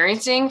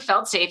experiencing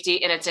felt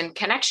safety and it's in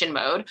connection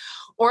mode,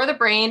 or the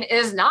brain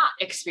is not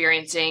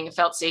experiencing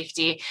felt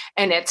safety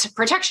and it's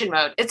protection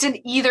mode. It's an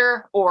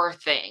either or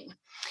thing.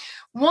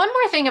 One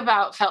more thing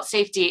about felt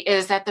safety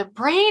is that the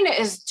brain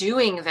is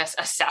doing this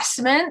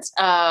assessment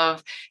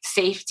of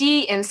safety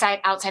inside,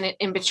 outside, and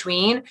in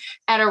between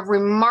at a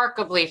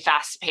remarkably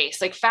fast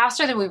pace, like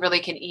faster than we really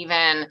can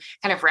even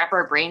kind of wrap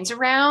our brains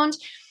around.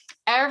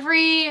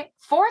 Every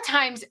 4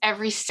 times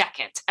every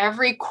second,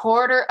 every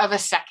quarter of a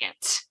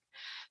second,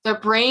 the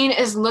brain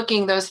is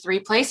looking those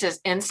 3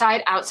 places: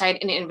 inside, outside,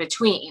 and in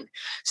between.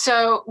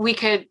 So we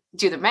could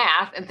do the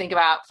math and think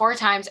about 4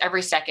 times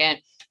every second,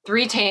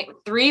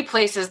 3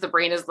 places the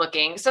brain is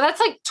looking. So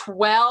that's like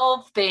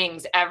 12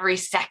 things every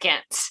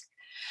second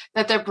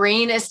that the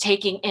brain is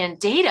taking in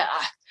data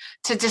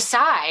to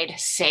decide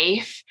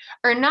safe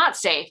or not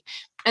safe.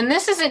 And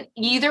this is an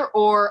either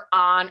or,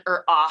 on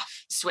or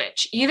off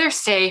switch, either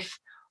safe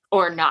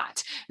or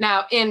not.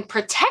 Now, in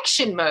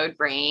protection mode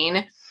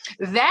brain,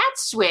 that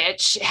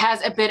switch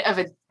has a bit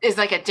of is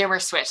like a dimmer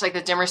switch, like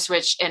the dimmer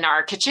switch in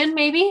our kitchen,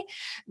 maybe.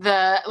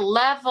 The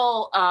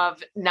level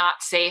of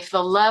not safe,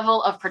 the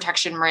level of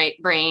protection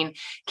brain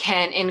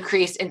can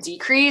increase and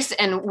decrease.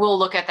 And we'll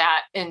look at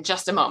that in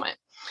just a moment.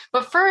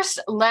 But first,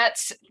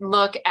 let's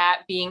look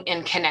at being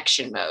in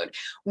connection mode.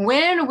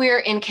 When we're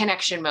in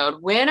connection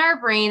mode, when our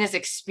brain is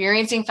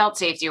experiencing felt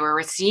safety, we're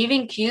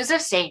receiving cues of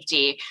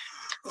safety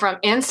from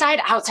inside,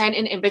 outside,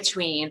 and in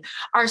between,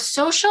 our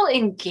social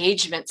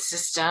engagement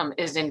system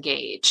is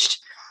engaged.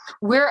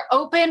 We're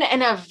open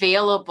and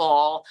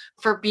available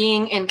for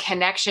being in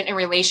connection and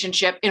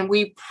relationship, and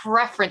we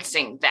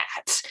preferencing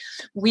that.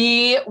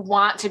 We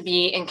want to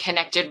be in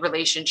connected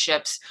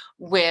relationships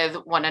with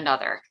one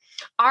another.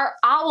 Our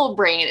owl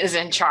brain is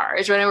in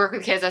charge. When I work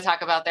with kids, I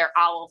talk about their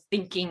owl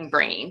thinking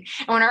brain.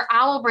 And when our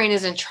owl brain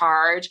is in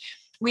charge,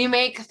 we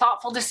make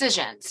thoughtful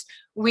decisions.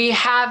 We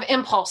have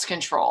impulse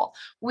control.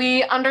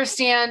 We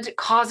understand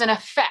cause and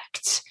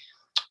effect.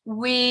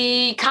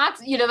 We,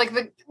 like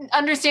the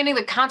understanding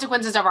the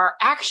consequences of our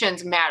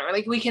actions matter.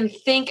 Like we can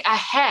think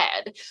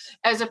ahead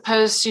as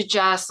opposed to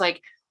just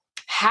like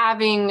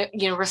having,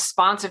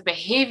 responsive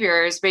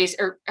behaviors based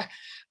or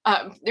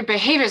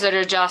behaviors that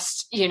are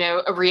just,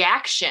 a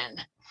reaction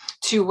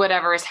to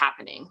whatever is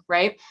happening,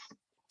 right?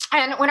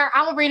 And when our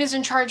owl brain is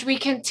in charge, we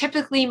can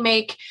typically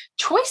make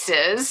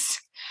choices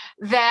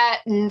that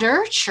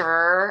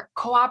nurture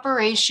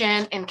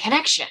cooperation and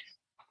connection.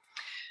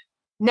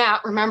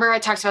 Now, remember I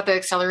talked about the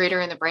accelerator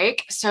and the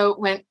brake. So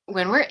when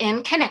we're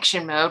in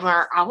connection mode, when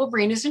our owl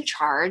brain is in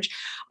charge,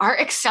 our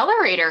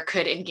accelerator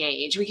could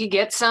engage. We could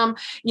get some,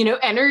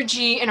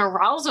 energy and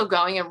arousal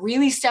going and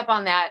really step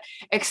on that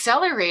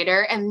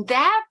accelerator. And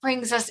that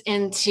brings us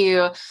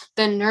into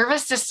the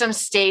nervous system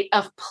state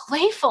of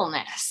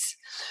playfulness.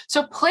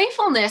 So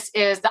playfulness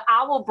is the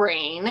owl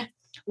brain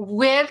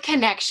with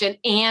connection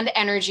and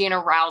energy and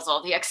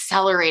arousal. The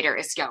accelerator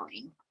is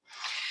going.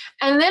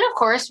 And then, of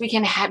course, we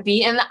can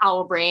be in the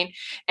owl brain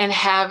and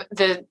have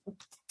the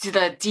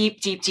the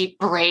deep, deep, deep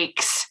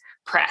brakes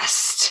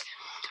pressed.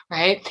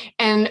 Right.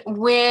 And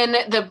when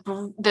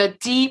the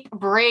deep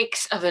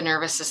brakes of the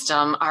nervous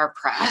system are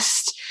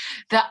pressed,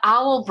 the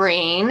owl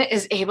brain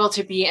is able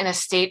to be in a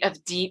state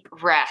of deep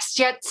rest,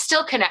 yet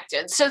still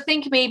connected. So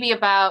think maybe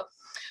about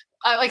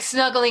like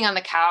snuggling on the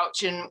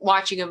couch and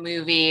watching a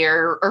movie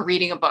or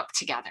reading a book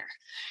together.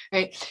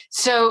 Right.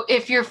 So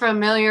if you're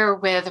familiar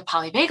with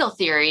polyvagal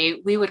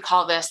theory, we would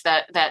call this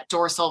that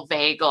dorsal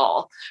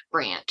vagal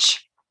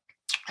branch.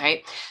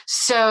 Right.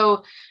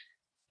 So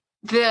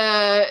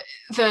there's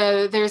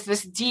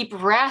this deep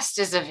rest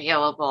is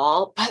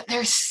available, but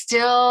there's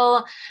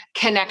still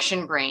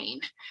connection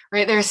brain,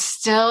 right? They're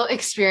still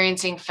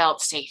experiencing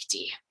felt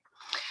safety.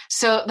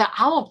 So the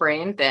owl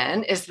brain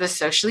then is the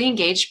socially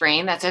engaged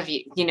brain that's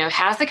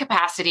has the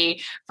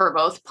capacity for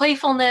both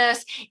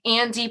playfulness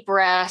and deep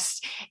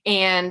rest,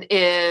 and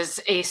is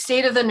a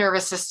state of the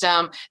nervous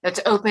system that's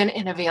open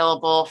and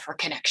available for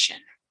connection.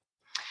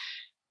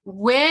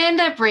 When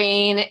the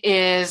brain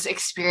is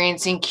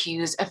experiencing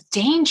cues of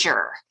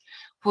danger,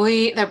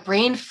 the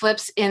brain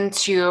flips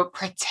into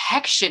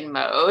protection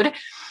mode,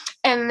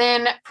 and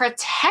then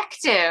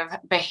protective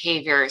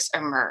behaviors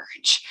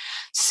emerge.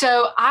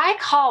 So I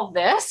call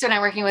this, when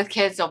I'm working with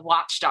kids, a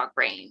watchdog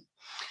brain.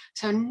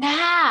 So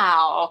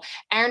now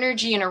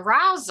energy and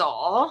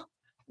arousal,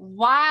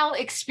 while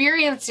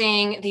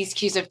experiencing these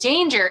cues of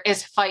danger,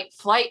 is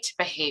fight-flight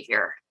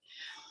behavior.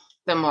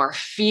 The more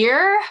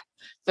fear,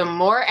 the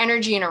more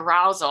energy and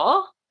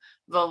arousal,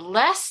 the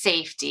less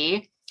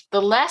safety,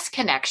 the less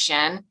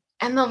connection,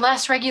 and the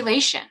less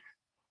regulation.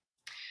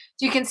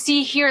 So you can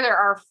see here there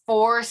are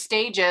 4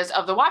 stages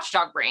of the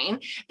watchdog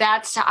brain.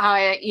 That's how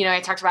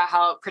I talked about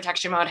how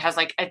protection mode has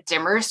like a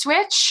dimmer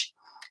switch.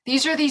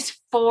 These are these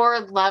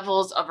 4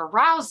 levels of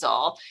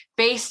arousal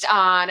based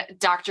on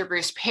Dr.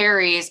 Bruce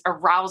Perry's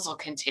arousal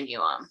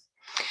continuum.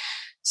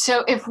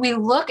 So if we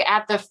look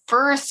at the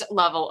first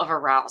level of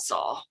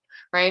arousal,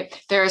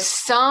 right, there's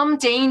some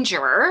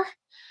danger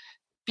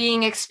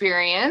being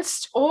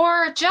experienced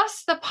or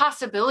just the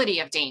possibility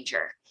of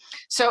danger.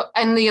 So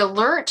in the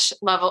alert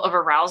level of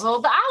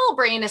arousal, the owl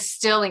brain is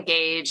still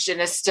engaged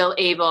and is still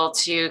able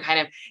to kind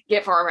of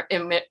get more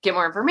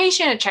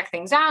information and check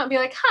things out and be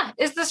like,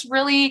 is this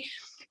really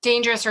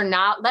dangerous or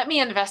not? Let me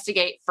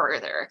investigate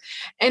further.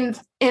 And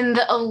in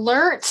the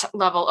alert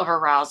level of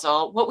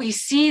arousal, what we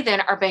see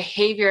then are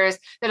behaviors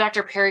that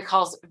Dr. Perry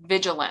calls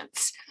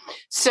vigilance.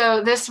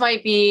 So this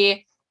might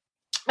be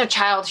a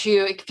child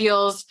who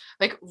feels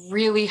like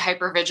really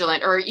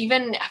hypervigilant or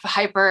even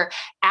hyperactive,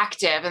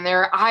 and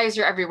their eyes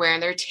are everywhere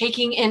and they're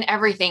taking in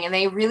everything, and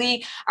they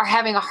really are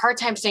having a hard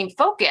time staying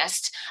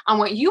focused on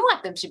what you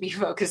want them to be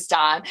focused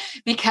on,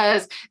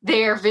 because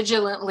they're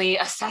vigilantly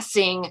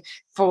assessing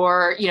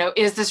for,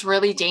 is this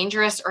really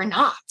dangerous or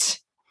not,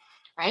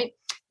 right?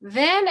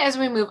 Then as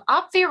we move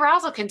up the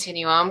arousal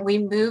continuum, we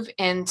move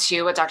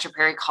into what Dr.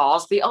 Perry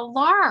calls the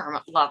alarm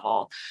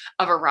level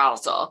of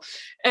arousal.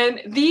 And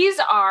these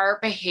are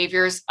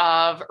behaviors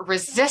of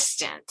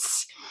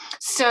resistance.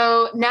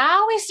 So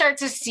now we start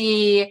to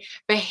see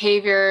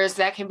behaviors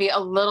that can be a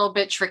little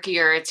bit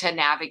trickier to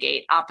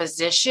navigate.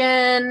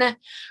 Opposition,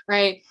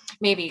 right?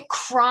 Maybe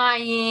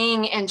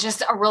crying, and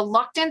just a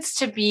reluctance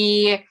to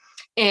be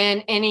in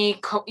any,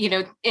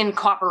 in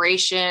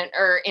cooperation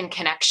or in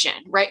connection,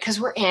 right?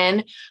 Because we're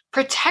in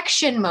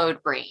protection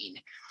mode brain.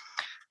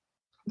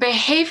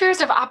 Behaviors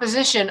of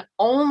opposition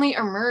only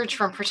emerge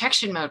from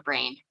protection mode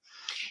brain.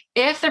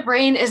 If the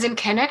brain is in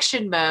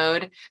connection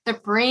mode, the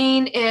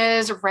brain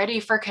is ready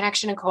for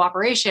connection and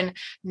cooperation,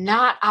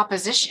 not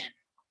opposition.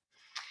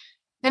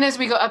 Then as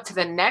we go up to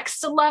the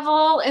next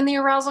level in the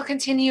arousal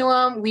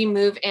continuum, we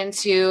move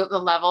into the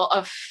level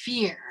of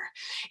fear.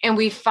 And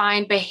we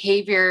find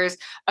behaviors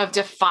of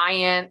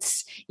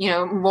defiance,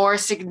 more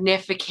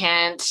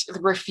significant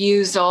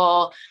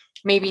refusal,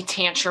 maybe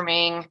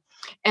tantruming.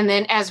 And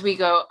then as we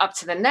go up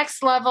to the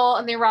next level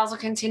in the arousal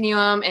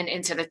continuum and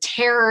into the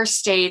terror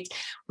state,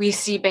 we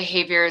see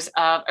behaviors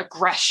of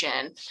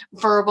aggression,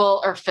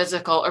 verbal or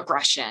physical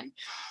aggression.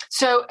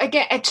 So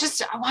again,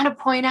 I want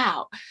to point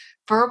out,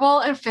 verbal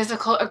and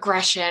physical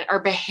aggression are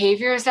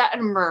behaviors that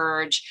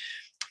emerge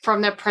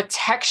from the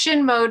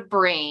protection mode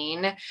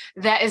brain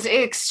that is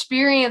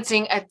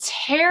experiencing a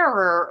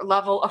terror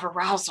level of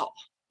arousal.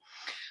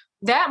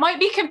 That might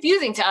be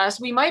confusing to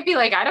us. We might be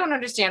like, I don't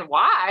understand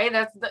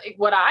why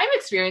what I'm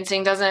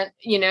experiencing doesn't,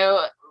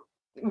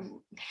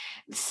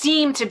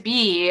 seem to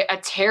be a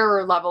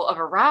terror level of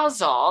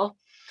arousal.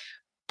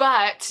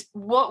 But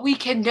what we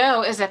can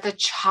know is that the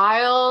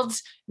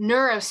child's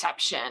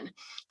neuroception,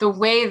 the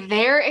way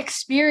they're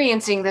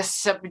experiencing the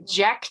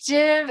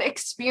subjective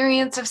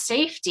experience of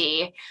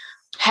safety,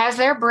 has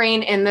their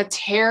brain in the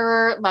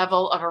terror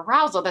level of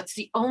arousal. That's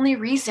the only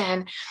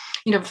reason,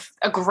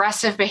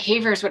 aggressive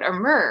behaviors would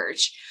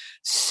emerge.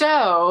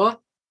 So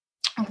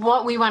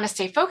what we want to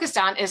stay focused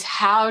on is,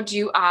 how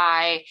do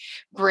I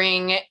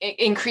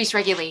increase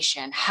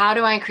regulation? How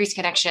do I increase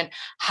connection?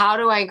 How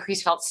do I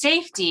increase felt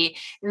safety?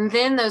 And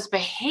then those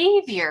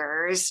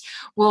behaviors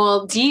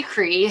will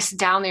decrease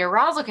down the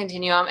arousal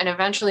continuum and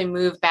eventually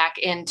move back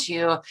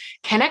into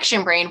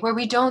connection brain, where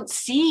we don't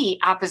see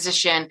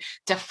opposition,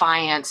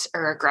 defiance,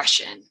 or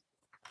aggression.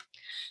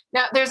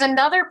 Now, there's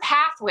another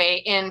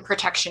pathway in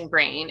protection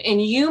brain,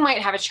 and you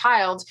might have a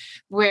child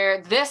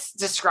where this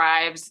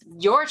describes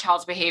your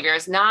child's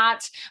behaviors,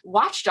 not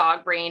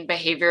watchdog brain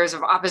behaviors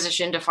of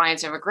opposition,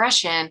 defiance, and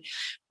aggression,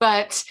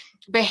 but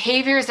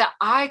behaviors that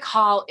I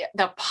call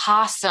the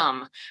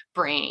possum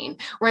brain,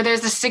 where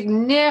there's a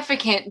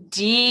significant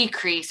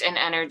decrease in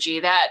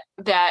energy,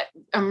 that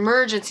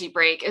emergency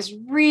brake is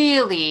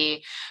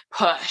really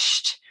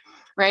pushed.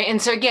 Right.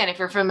 And so again, if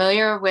you're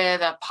familiar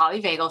with a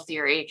polyvagal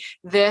theory,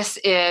 this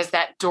is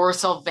that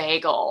dorsal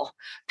vagal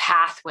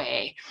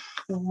pathway.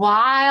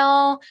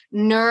 While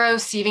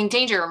neuroseving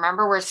danger,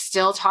 remember, we're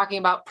still talking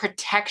about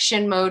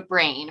protection mode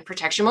brain.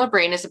 Protection mode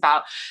brain is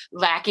about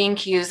lacking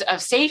cues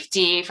of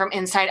safety from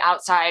inside,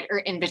 outside, or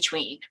in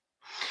between.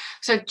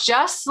 So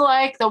just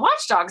like the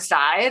watchdog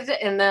side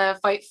in the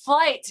fight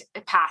flight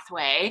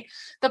pathway,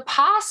 the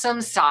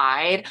possum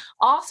side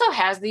also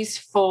has these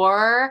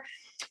 4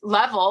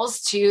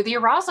 levels to the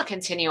arousal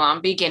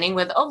continuum, beginning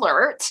with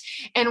alert,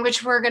 in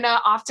which we're going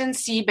to often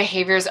see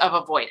behaviors of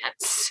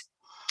avoidance,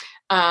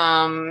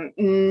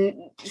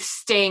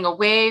 staying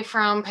away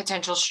from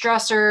potential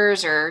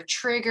stressors or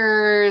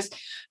triggers,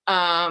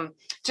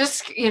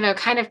 just,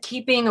 kind of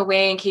keeping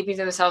away and keeping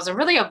to themselves and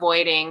really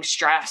avoiding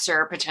stress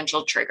or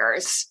potential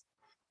triggers.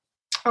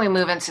 We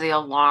move into the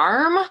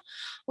alarm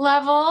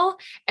level,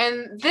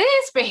 and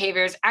these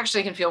behaviors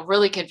actually can feel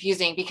really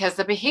confusing, because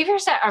the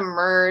behaviors that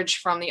emerge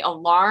from the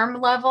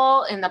alarm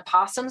level in the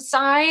possum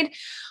side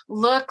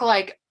look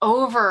like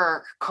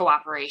over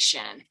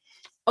cooperation,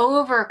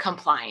 over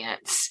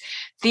compliance.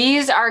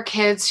 These are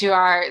kids who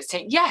are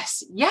saying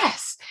yes,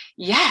 yes,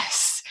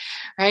 yes,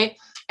 right?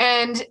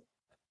 And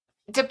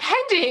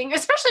depending,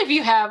 especially if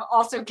you have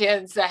also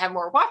kids that have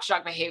more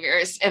watchdog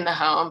behaviors in the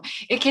home,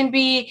 it can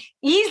be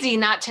easy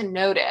not to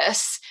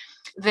notice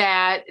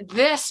that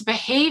this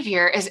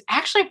behavior is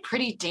actually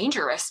pretty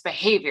dangerous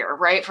behavior,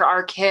 right? For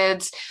our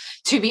kids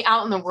to be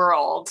out in the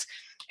world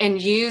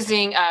and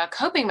using a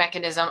coping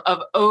mechanism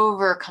of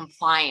over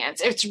compliance.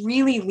 It's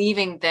really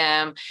leaving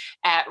them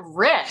at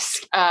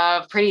risk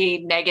of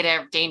pretty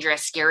negative,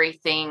 dangerous, scary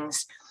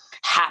things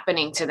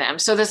happening to them.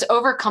 So this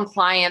over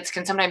compliance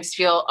can sometimes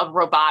feel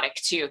robotic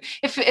too.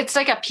 If it's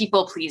like a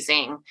people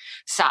pleasing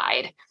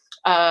side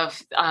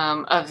of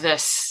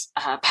this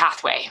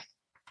pathway.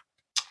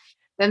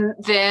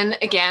 Then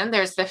again,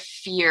 there's the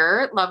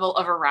fear level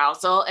of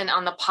arousal. And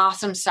on the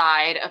possum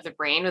side of the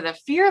brain, with a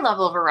fear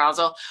level of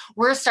arousal,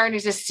 we're starting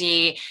to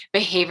see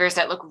behaviors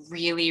that look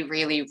really,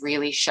 really,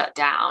 really shut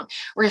down.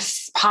 We're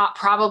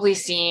probably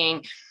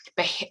seeing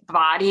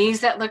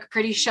bodies that look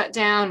pretty shut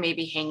down,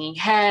 maybe hanging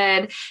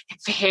head,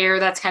 hair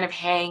that's kind of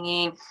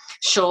hanging,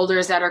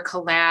 shoulders that are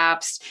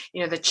collapsed,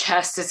 the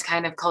chest is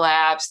kind of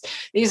collapsed.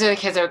 These are the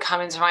kids that would come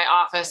into my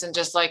office and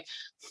just like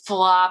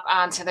flop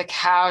onto the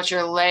couch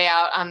or lay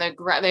out on the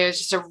ground. There's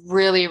just a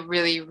really,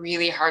 really,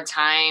 really hard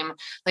time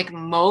like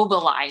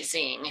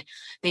mobilizing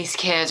these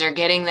kids or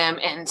getting them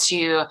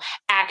into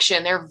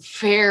action. They're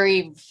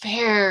very,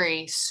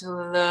 very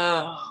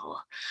slow.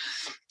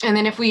 And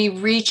then if we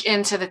reach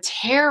into the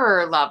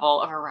terror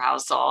level of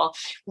arousal,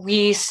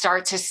 we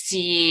start to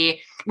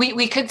see,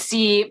 we could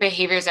see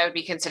behaviors that would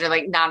be considered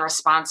like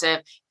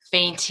non-responsive,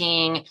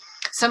 fainting.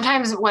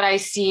 Sometimes what I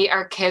see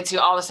are kids who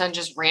all of a sudden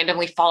just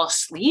randomly fall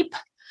asleep,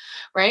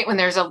 right? When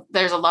there's a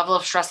level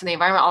of stress in the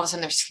environment, all of a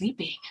sudden they're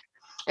sleeping.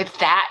 If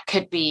that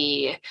could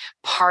be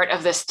part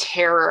of this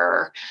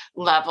terror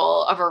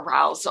level of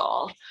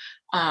arousal.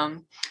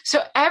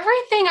 So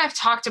everything I've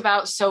talked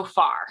about so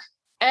far,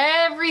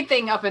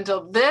 everything up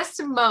until this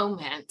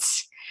moment,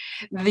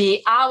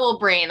 the owl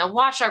brain, the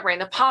watchdog brain,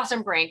 the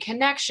possum brain,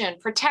 connection,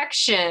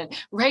 protection,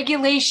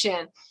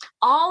 regulation,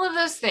 all of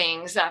those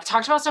things that I've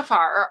talked about so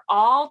far are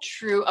all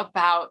true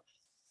about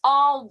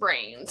all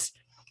brains.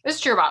 It's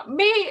true about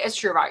me. It's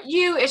true about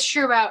you. It's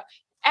true about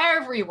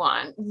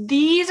everyone.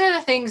 These are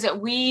the things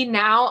that we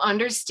now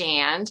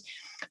understand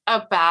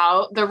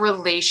about the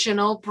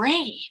relational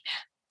brain.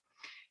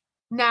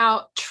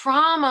 Now,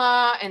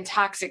 trauma and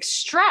toxic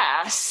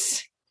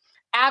stress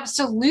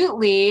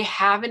absolutely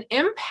have an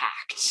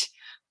impact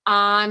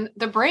on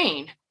the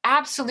brain.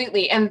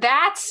 Absolutely. And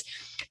that's,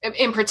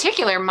 in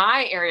particular,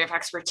 my area of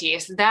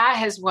expertise.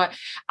 That is what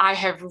I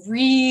have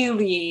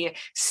really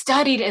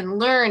studied and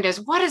learned, is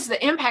what is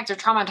the impact of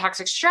trauma and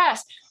toxic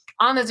stress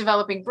on the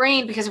developing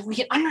brain? Because if we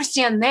can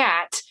understand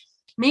that,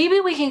 maybe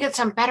we can get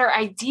some better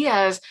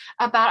ideas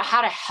about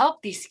how to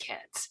help these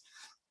kids.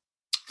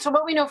 So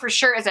what we know for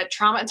sure is that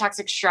trauma and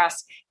toxic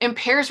stress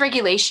impairs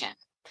regulation.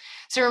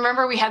 So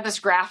remember, we had this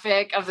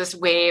graphic of this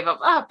wave of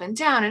up and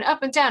down and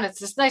up and down.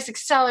 It's this nice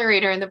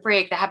accelerator in the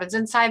brake that happens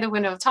inside the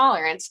window of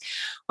tolerance.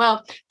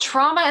 Well,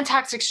 trauma and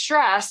toxic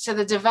stress to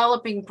the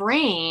developing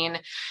brain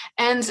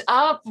ends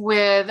up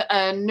with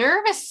a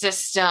nervous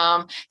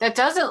system that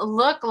doesn't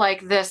look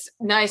like this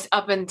nice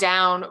up and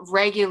down,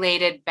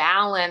 regulated,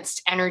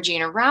 balanced energy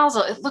and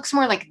arousal. It looks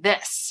more like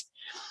this,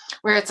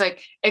 where it's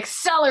like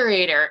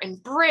accelerator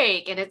and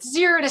brake, and it's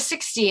 0 to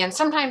 60. And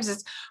sometimes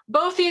it's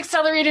both the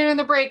accelerator and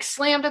the brake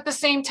slammed at the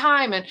same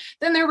time. And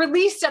then they're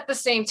released at the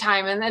same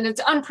time. And then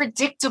it's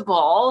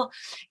unpredictable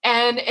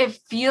and it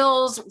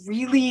feels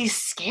really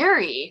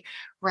scary,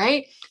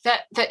 right?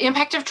 That the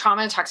impact of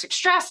trauma and toxic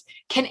stress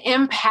can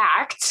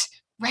impact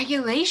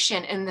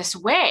regulation in this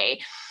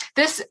way.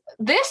 This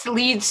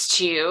leads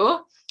to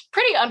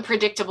pretty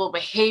unpredictable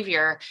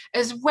behavior,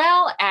 as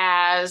well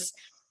as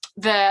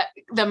the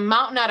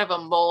mountain out of a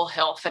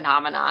molehill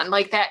phenomenon,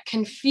 like that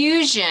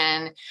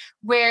confusion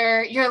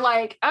where you're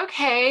like,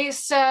 okay,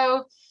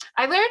 so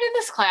I learned in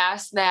this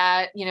class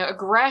that,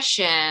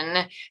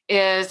 aggression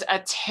is a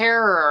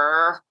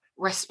terror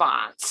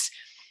response,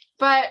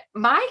 but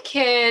my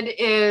kid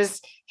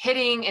is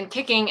hitting and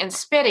kicking and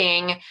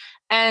spitting,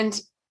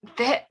 and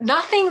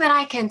nothing that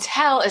I can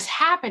tell is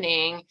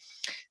happening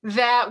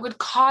that would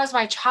cause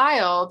my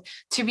child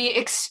to be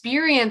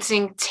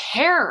experiencing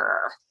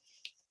terror.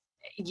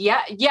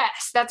 Yeah,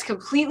 yes, that's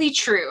completely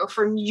true.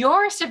 From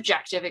your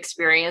subjective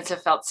experience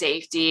of felt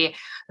safety,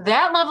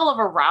 that level of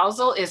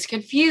arousal is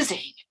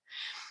confusing.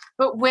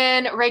 But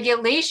when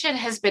regulation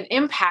has been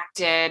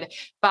impacted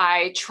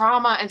by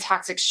trauma and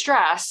toxic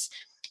stress,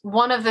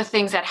 one of the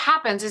things that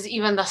happens is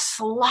even the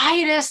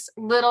slightest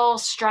little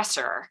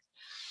stressor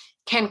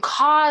can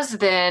cause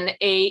then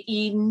an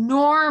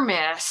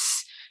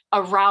enormous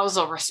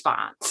arousal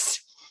response.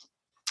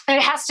 And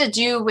it has to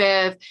do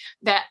with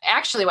that.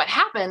 Actually, what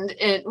happened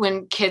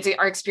when kids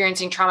are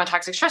experiencing trauma and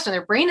toxic stress when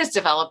their brain is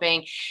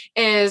developing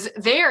is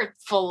they're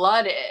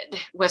flooded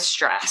with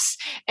stress.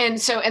 And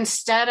so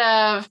instead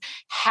of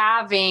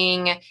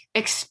having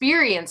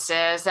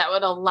experiences that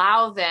would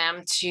allow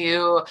them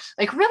to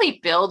really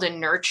build and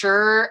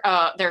nurture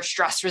their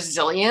stress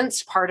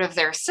resilience part of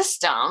their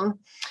system,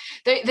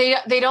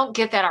 they don't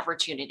get that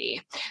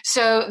opportunity.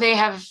 So they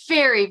have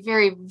very,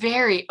 very,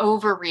 very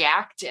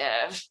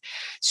overreactive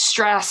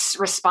stress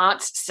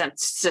response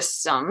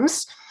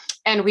systems.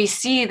 And we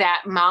see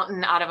that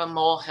mountain out of a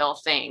molehill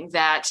thing,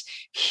 that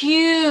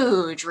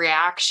huge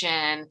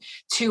reaction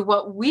to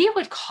what we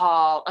would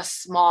call a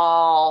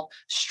small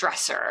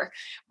stressor.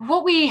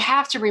 What we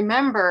have to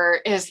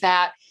remember is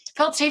that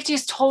felt safety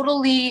is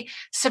totally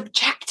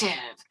subjective.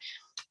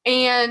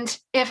 And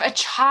if a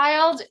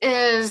child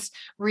is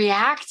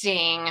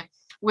reacting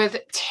with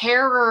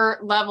terror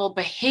level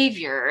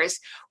behaviors,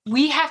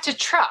 we have to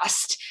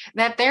trust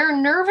that their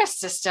nervous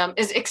system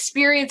is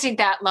experiencing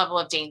that level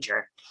of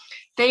danger.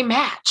 They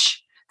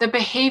match. The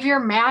behavior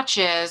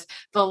matches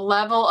the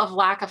level of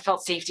lack of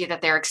felt safety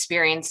that they're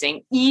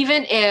experiencing,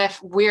 even if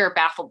we're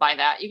baffled by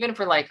that, even if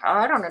we're like, oh,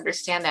 I don't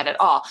understand that at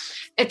all.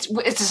 It's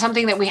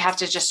something that we have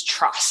to just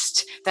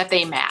trust that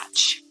they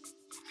match.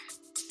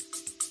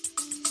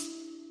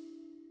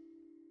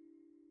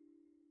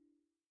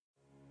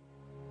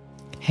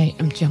 Hey,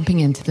 I'm jumping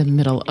into the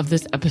middle of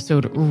this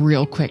episode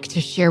real quick to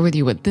share with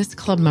you what this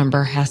club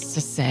member has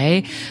to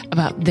say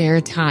about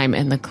their time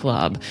in the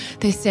club.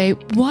 They say,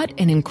 what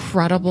an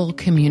incredible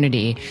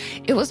community.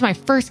 It was my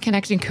first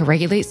Connect and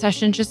Co-Regulate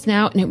session just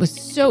now, and it was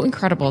so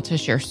incredible to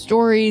share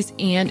stories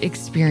and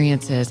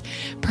experiences.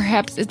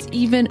 Perhaps it's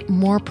even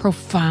more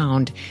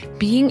profound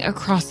being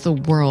across the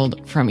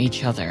world from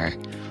each other.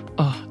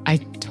 Oh, I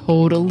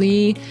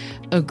totally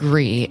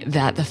agree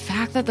that the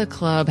fact that the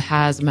club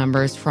has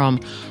members from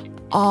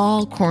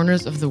all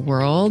corners of the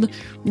world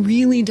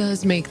really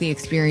does make the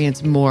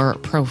experience more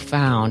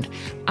profound.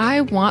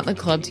 I want the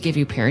club to give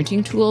you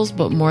parenting tools,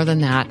 but more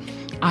than that,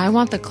 I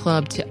want the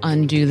club to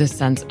undo the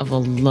sense of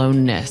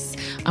aloneness.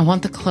 I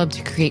want the club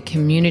to create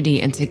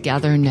community and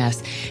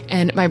togetherness.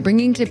 And by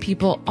bringing to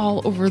people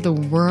all over the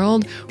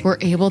world, we're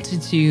able to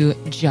do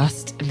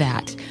just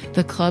that.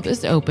 The club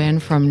is open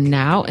from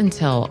now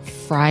until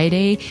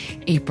Friday,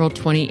 April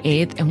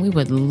 28th, and we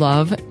would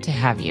love to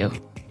have you.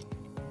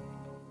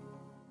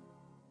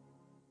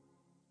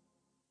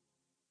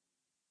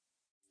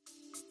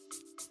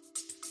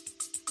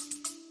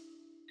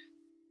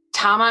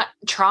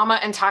 Trauma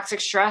and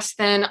toxic stress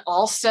then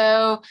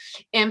also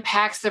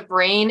impacts the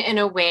brain in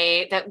a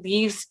way that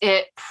leaves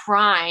it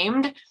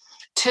primed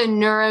to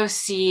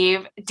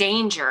neuroceive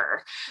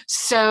danger.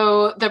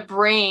 So the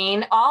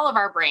brain, all of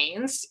our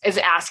brains, is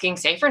asking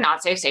safe or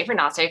not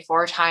safe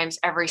 4 times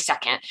every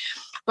second.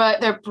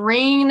 But the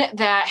brain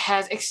that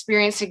has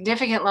experienced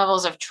significant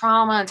levels of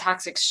trauma and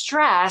toxic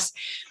stress,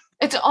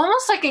 it's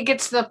almost like it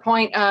gets to the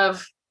point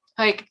of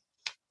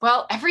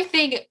well,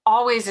 everything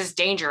always is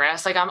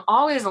dangerous. I'm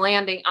always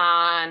landing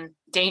on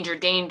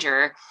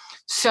danger.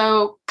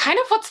 So kind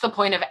of what's the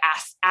point of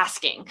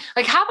asking?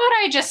 How about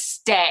I just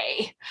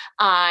stay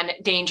on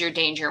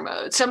danger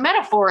mode? So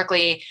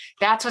metaphorically,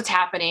 that's what's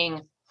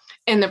happening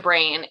in the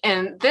brain.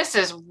 And this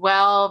is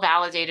well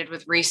validated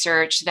with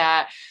research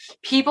that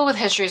people with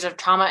histories of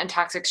trauma and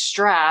toxic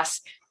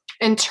stress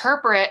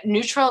interpret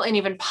neutral and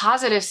even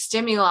positive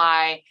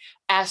stimuli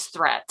as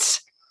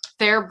threats.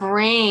 Their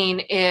brain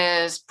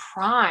is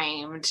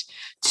primed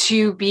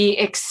to be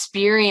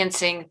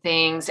experiencing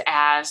things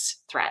as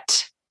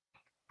threat.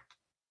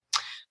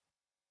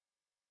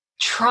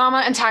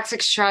 Trauma and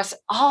toxic stress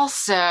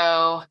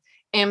also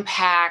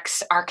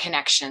impacts our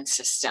connection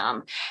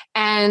system.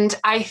 And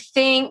I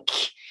think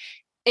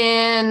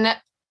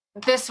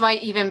this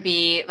might even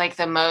be like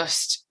the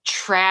most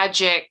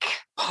tragic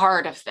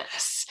part of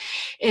this,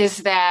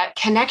 is that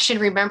connection,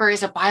 remember,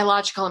 is a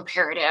biological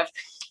imperative.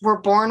 We're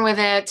born with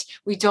it.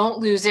 We don't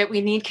lose it.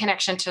 We need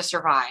connection to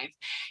survive.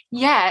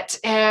 Yet,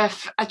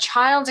 if a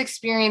child's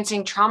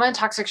experiencing trauma and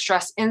toxic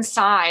stress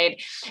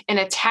inside an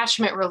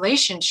attachment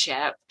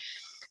relationship,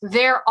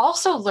 they're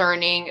also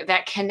learning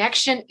that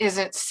connection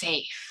isn't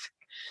safe.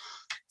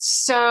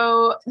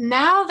 So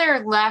now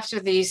they're left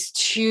with these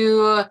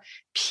two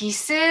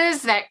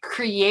pieces that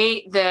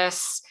create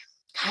this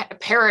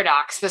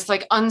paradox, this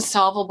like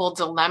unsolvable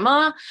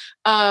dilemma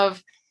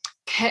of,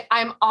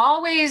 I'm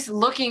always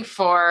looking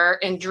for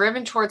and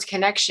driven towards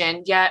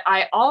connection, yet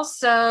I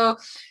also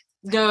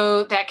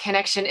know that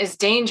connection is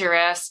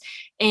dangerous.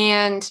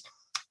 And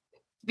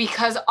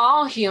because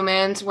all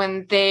humans,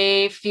 when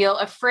they feel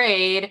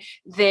afraid,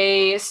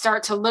 they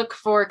start to look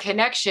for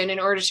connection in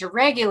order to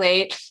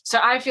regulate. So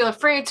I feel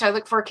afraid, so I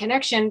look for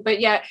connection, but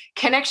yet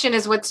connection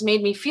is what's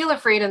made me feel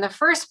afraid in the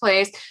first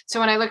place. So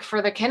when I look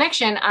for the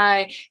connection,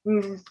 I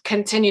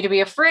continue to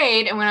be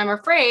afraid. And when I'm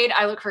afraid,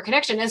 I look for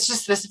connection. It's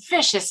just this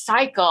vicious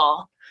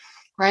cycle,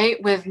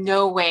 right? With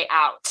no way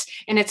out.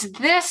 And it's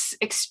this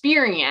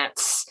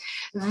experience,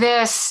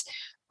 this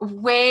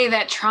way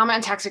that trauma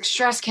and toxic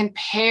stress can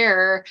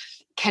pair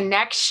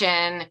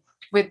connection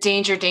with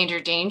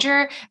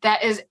danger,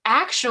 that is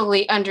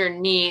actually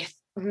underneath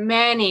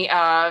many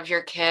of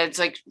your kids'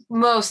 like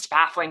most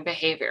baffling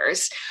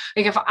behaviors.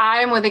 Like if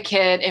I'm with a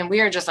kid and we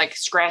are just like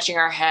scratching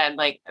our head,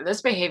 like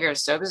this behavior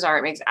is so bizarre,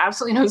 it makes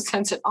absolutely no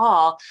sense at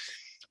all.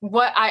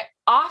 What I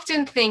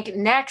often think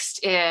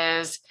next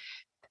is,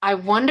 I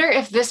wonder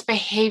if this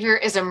behavior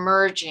is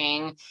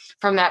emerging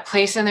from that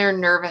place in their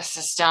nervous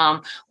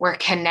system where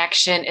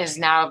connection is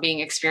now being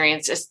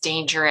experienced as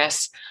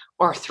dangerous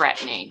or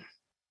threatening.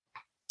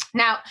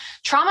 Now,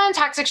 trauma and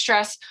toxic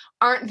stress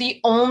aren't the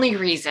only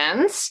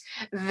reasons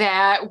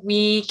that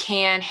we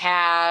can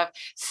have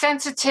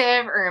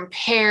sensitive or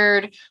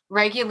impaired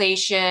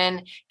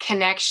regulation,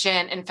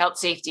 connection, and felt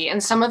safety.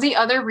 And some of the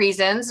other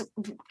reasons,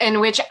 in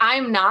which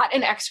I'm not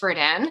an expert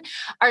in,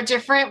 are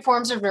different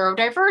forms of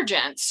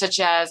neurodivergence, such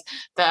as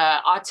the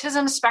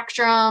autism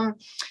spectrum,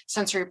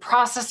 sensory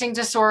processing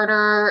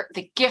disorder,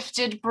 the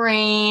gifted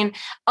brain,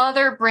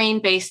 other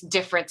brain-based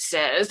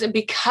differences. And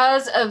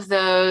because of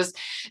those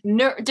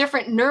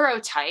different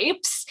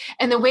neurotypes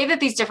and the way that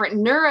these different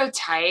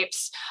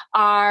neurotypes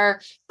are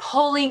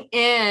pulling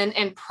in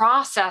and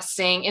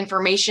processing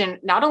information,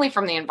 not only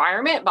from the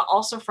environment, but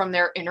also from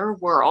their inner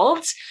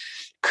world,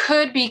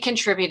 could be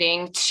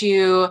contributing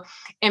to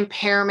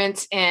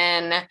impairments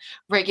in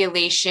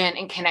regulation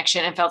and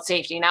connection and felt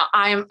safety. Now,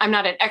 I'm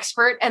not an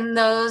expert in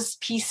those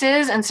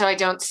pieces, and so I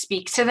don't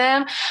speak to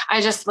them.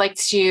 I just like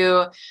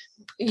to,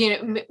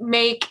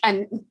 make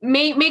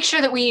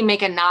sure that we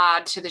make a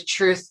nod to the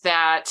truth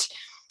that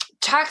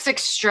toxic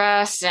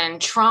stress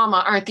and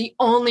trauma aren't the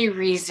only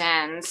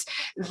reasons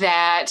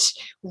that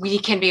we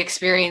can be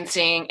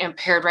experiencing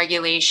impaired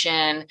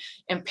regulation,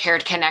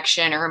 impaired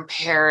connection, or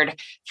impaired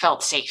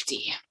felt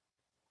safety.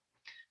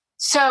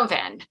 So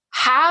then,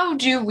 how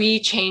do we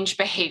change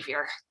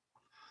behavior?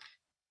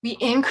 We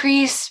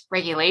increase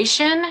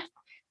regulation,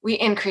 we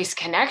increase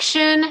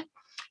connection,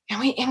 and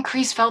we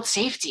increase felt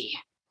safety.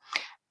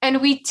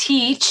 And we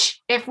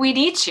teach if we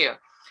need to.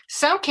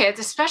 Some kids,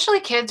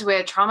 especially kids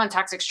with trauma and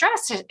toxic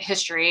stress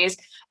histories,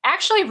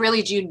 actually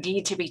really do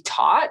need to be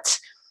taught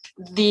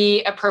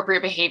the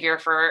appropriate behavior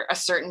for a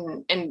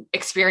certain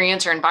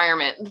experience or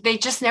environment. They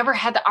just never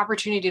had the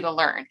opportunity to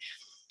learn.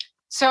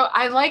 So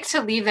I like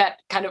to leave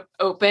that kind of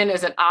open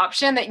as an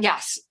option that,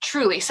 yes,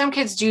 truly, some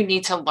kids do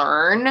need to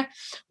learn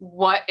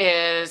what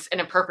is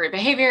an appropriate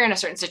behavior in a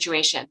certain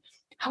situation.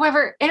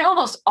 However, in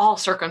almost all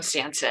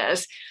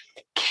circumstances,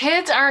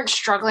 kids aren't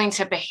struggling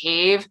to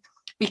behave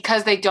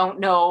because they don't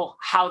know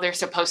how they're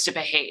supposed to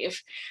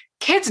behave.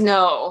 Kids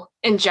know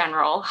in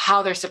general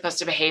how they're supposed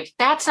to behave.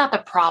 That's not the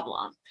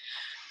problem.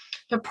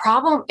 The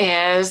problem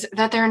is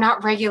that they're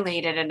not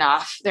regulated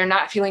enough. They're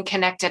not feeling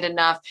connected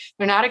enough.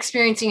 They're not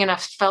experiencing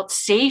enough felt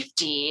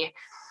safety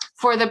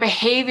for the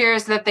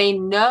behaviors that they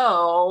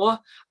know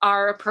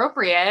are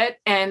appropriate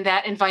and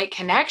that invite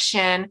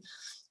connection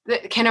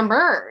that can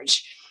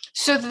emerge.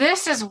 So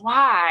this is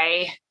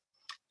why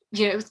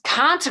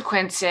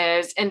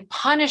consequences and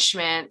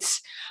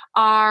punishments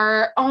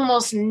are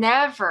almost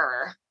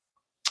never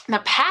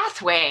the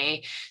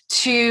pathway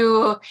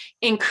to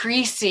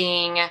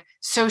increasing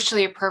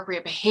socially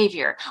appropriate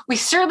behavior. We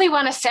certainly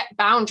want to set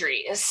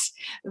boundaries.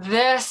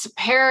 This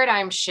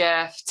paradigm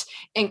shift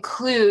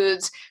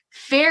includes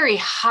very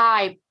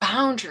high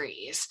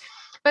boundaries,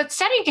 but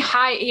setting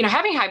high,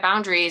 having high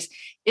boundaries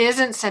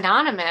isn't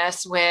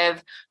synonymous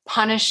with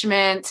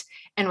punishment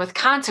and with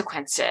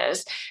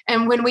consequences.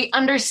 And when we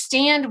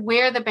understand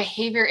where the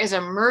behavior is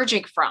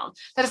emerging from,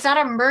 that it's not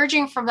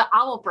emerging from the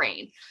owl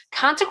brain.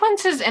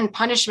 Consequences and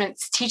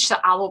punishments teach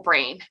the owl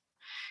brain.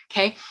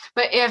 Okay.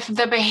 But if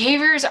the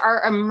behaviors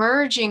are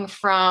emerging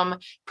from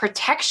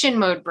protection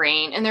mode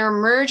brain and they're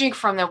emerging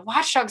from the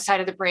watchdog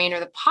side of the brain or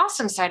the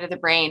possum side of the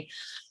brain,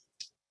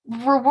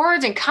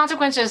 rewards and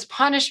consequences,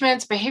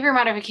 punishments, behavior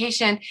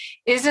modification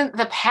isn't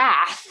the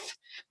path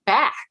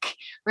back,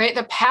 right?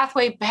 The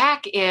pathway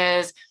back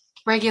is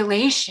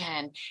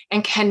regulation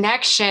and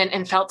connection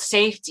and felt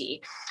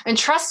safety, and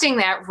trusting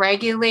that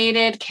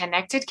regulated,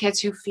 connected kids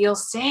who feel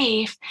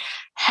safe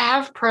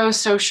have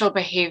pro-social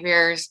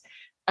behaviors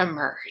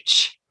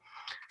emerge.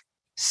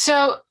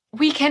 So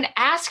we can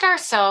ask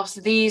ourselves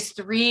these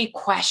 3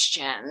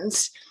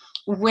 questions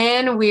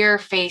when we're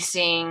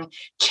facing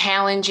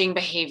challenging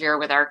behavior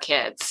with our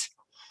kids.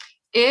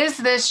 Is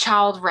this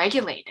child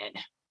regulated?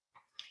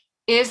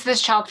 Is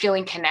this child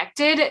feeling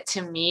connected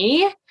to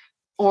me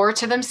or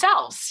to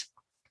themselves?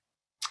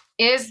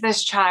 Is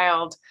this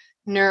child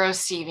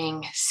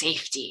neuroreceiving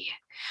safety?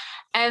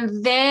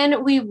 And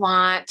then we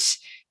want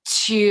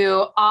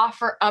to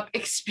offer up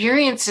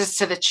experiences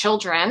to the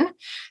children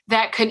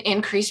that could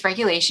increase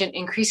regulation,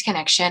 increase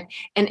connection,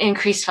 and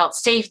increase felt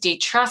safety,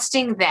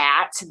 trusting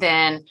that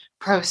then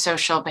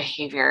pro-social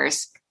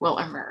behaviors will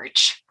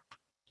emerge.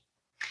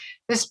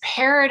 This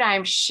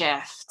paradigm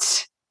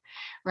shift,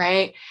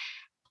 right?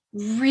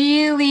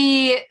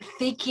 Really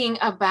thinking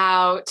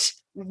about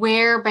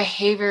where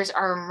behaviors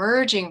are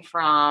emerging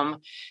from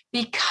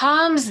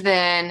becomes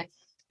then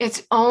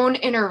its own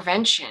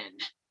intervention,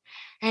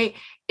 right?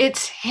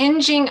 It's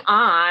hinging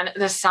on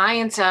the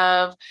science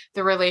of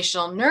the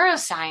relational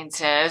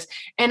neurosciences,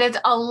 and it's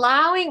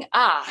allowing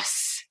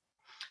us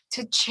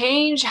to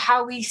change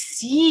how we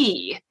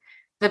see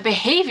the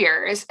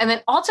behaviors and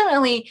then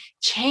ultimately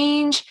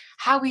change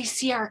how we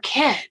see our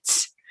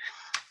kids.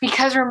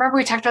 Because remember,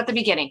 we talked about at the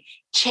beginning,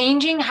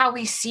 changing how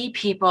we see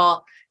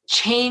people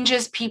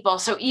changes people.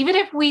 So even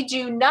if we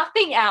do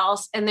nothing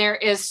else, and there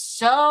is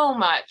so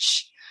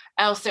much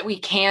else that we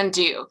can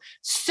do,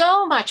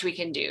 so much we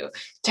can do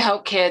to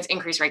help kids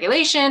increase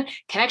regulation,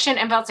 connection,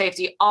 and felt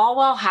safety, all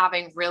while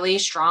having really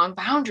strong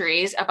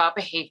boundaries about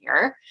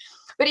behavior.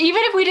 But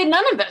even if we did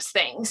none of those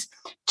things,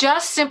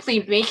 just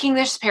simply making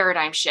this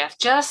paradigm shift,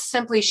 just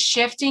simply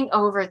shifting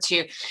over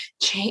to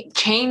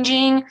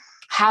changing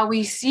how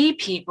we see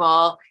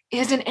people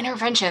is an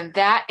intervention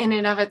that in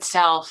and of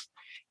itself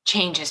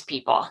changes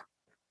people.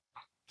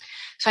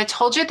 So I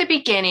told you at the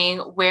beginning,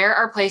 where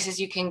are places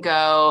you can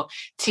go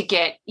to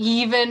get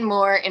even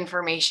more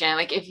information?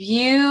 Like if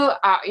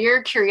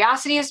your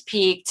curiosity is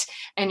piqued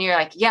and you're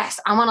like, yes,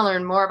 I want to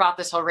learn more about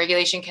this whole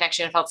regulation,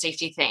 connection, and felt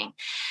safety thing,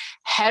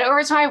 head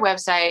over to my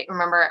website.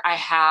 Remember, I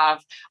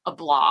have a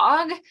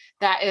blog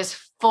that is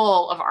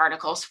full of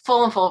articles,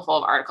 full of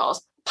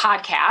articles,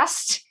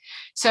 podcast.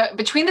 So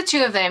between the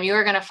 2 of them, you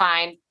are going to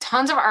find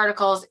tons of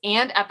articles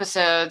and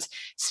episodes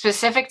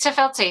specific to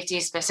felt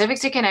safety, specific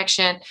to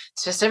connection,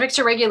 specific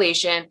to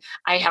regulation.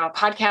 I have a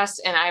podcast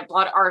and I have a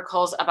lot of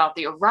articles about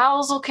the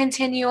arousal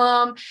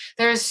continuum.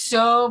 There's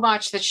so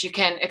much that you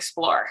can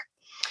explore.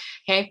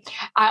 Okay.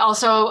 I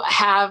also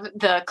have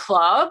the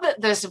club,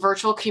 this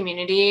virtual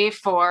community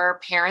for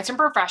parents and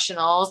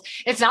professionals.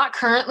 It's not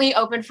currently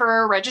open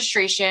for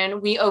registration.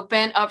 We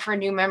open up for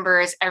new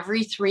members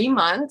every 3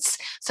 months.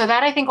 So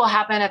that I think will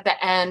happen at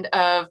the end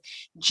of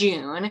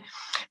June.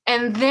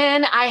 And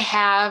then I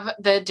have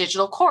the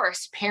digital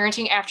course,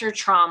 Parenting After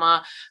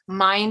Trauma,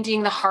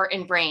 Minding the Heart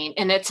and Brain.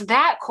 And it's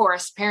that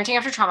course, Parenting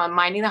After Trauma,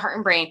 Minding the Heart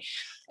and Brain,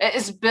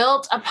 is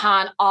built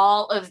upon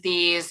all of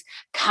these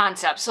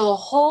concepts. So the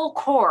whole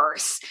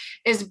course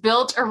is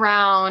built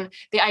around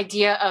the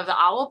idea of the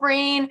owl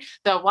brain,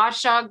 the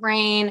watchdog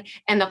brain,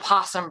 and the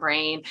possum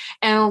brain,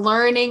 and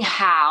learning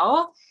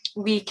how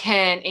we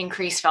can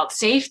increase felt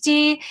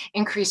safety,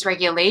 increase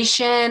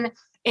regulation,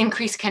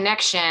 increase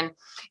connection,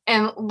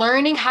 and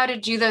learning how to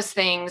do those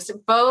things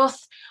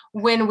both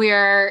when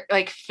we're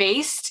like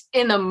faced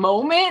in the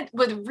moment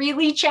with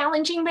really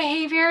challenging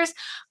behaviors,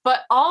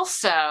 but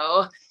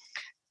also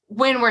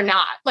when we're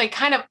not, like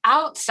kind of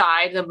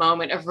outside the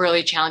moment of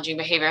really challenging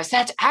behaviors.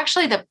 That's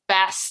actually the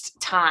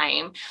best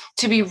time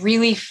to be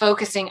really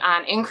focusing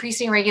on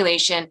increasing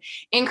regulation,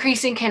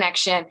 increasing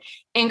connection,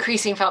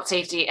 increasing felt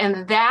safety.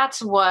 And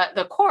that's what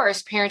the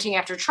course, Parenting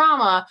After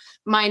Trauma,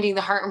 Minding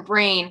the Heart and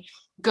Brain,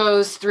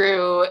 goes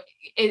through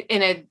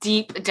in a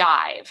deep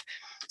dive.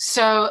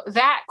 So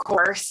that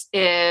course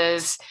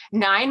is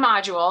 9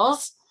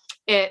 modules.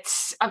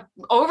 It's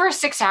over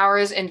 6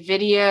 hours in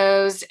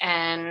videos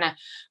and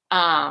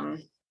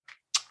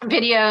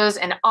videos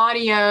and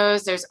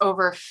audios. There's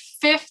over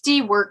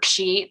 50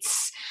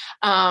 worksheets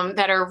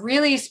that are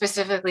really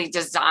specifically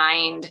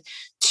designed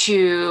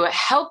to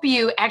help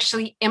you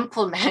actually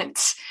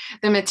implement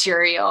the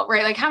material,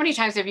 right? Like, how many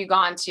times have you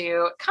gone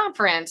to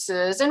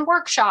conferences and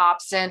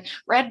workshops and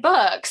read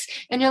books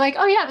and you're like,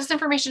 oh yeah, this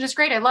information is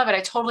great. I love it. I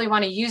totally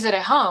want to use it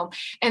at home.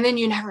 And then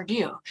you never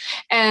do.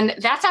 And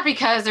that's not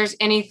because there's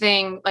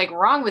anything like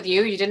wrong with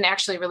you. You didn't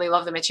actually really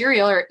love the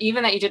material, or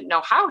even that you didn't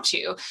know how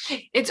to.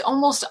 It's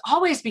almost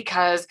always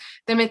because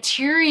the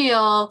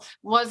material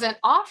wasn't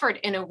offered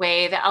in a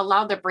way that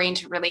allowed the brain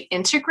to really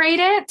integrate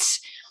it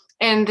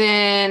and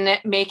then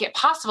make it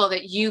possible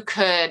that you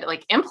could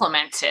like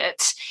implement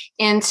it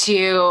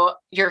into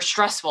your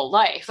stressful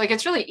life. Like,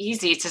 it's really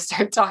easy to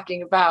start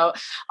talking about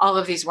all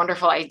of these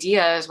wonderful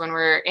ideas when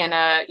we're in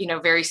a,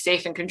 very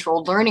safe and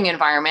controlled learning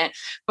environment.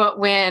 But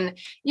when,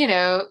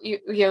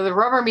 the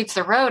rubber meets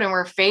the road and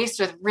we're faced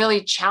with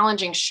really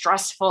challenging,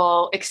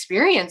 stressful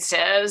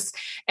experiences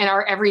in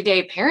our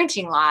everyday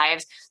parenting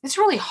lives, it's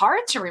really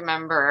hard to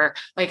remember,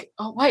 like,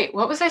 oh, wait,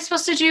 what was I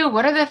supposed to do?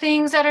 What are the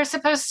things that are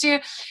supposed to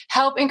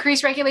help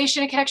increase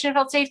regulation and connection and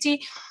felt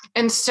safety?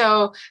 And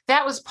so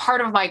that was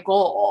part of my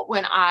goal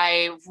when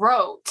I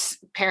wrote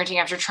Parenting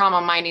After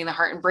Trauma, Minding the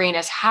Heart and Brain,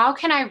 is how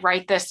can I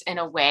write this in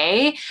a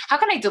way? How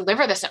can I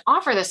deliver this and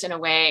offer this in a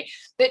way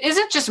that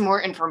isn't just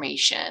more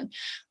information,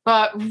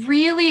 but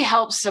really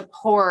helps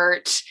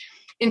support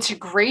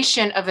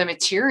integration of the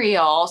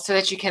material so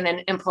that you can then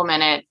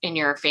implement it in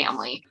your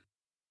family?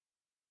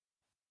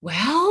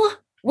 Well,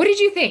 what did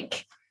you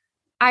think?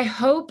 I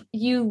hope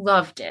you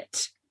loved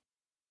it.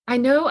 I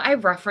know I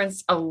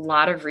referenced a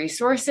lot of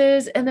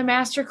resources in the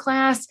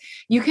masterclass.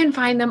 You can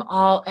find them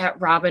all at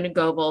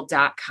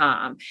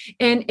robingoble.com.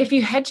 And if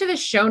you head to the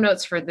show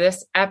notes for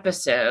this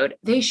episode,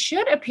 they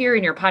should appear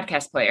in your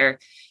podcast player.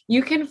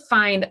 You can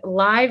find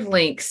live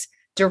links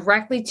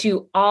directly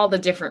to all the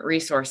different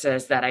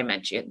resources that I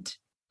mentioned.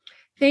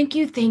 Thank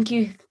you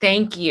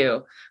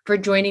for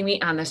joining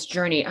me on this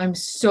journey. I'm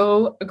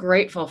so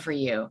grateful for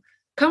you.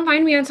 Come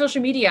find me on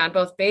social media on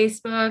both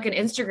Facebook and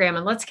Instagram,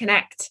 and let's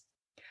connect.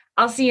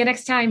 I'll see you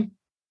next time.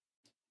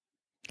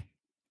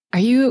 Are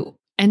you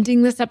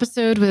ending this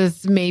episode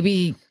with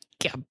maybe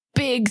a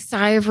big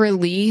sigh of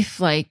relief?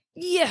 Like,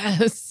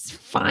 yes,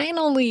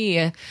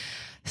 finally,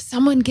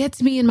 someone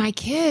gets me and my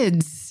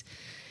kids.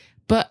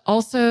 But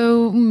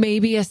also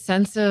maybe a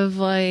sense of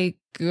like,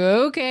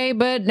 okay,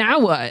 but now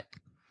what?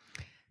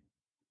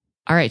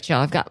 All right,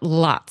 y'all, I've got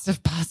lots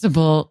of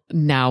possible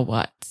now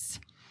whats.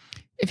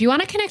 If you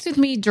want to connect with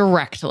me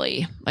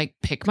directly, like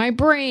pick my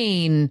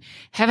brain,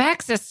 have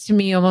access to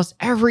me almost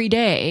every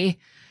day,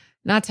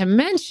 not to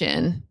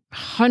mention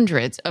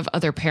hundreds of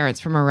other parents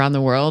from around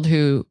the world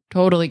who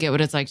totally get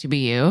what it's like to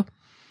be you,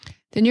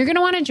 then you're going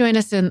to want to join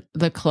us in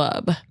the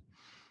club.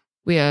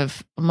 We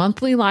have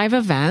monthly live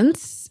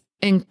events,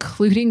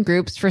 including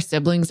groups for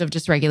siblings of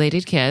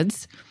dysregulated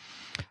kids,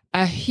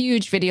 a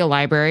huge video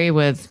library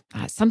with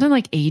something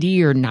like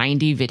 80 or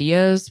 90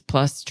 videos,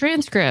 plus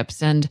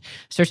transcripts and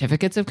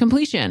certificates of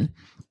completion.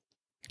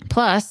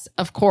 Plus,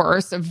 of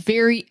course, a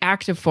very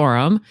active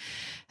forum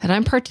that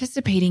I'm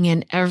participating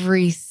in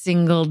every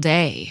single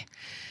day.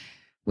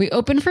 We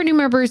open for new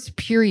members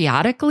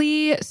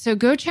periodically, so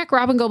go check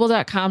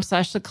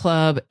robingoble.com/the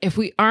club. If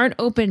we aren't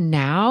open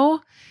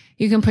now,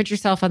 you can put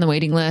yourself on the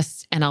waiting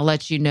list and I'll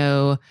let you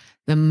know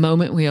the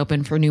moment we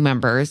open for new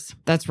members.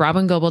 That's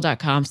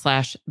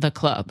robingoble.com/the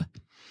club.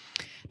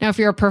 Now, if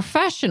you're a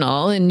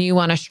professional and you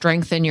want to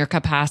strengthen your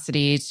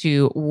capacity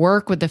to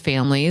work with the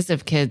families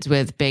of kids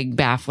with big,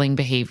 baffling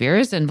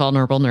behaviors and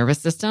vulnerable nervous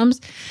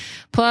systems,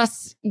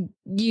 plus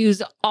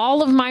use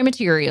all of my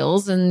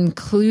materials,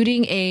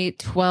 including a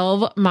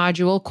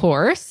 12-module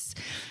course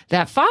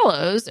that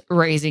follows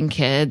raising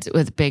kids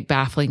with big,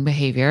 baffling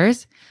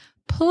behaviors,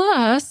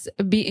 plus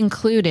be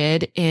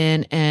included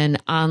in an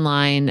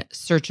online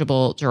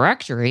searchable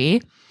directory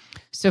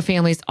so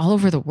families all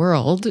over the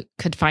world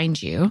could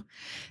find you,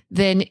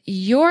 then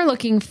you're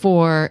looking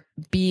for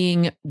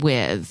Being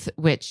With,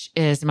 which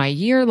is my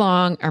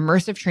year-long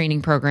immersive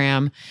training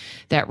program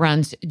that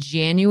runs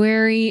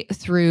January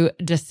through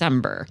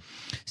December.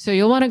 So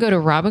you'll want to go to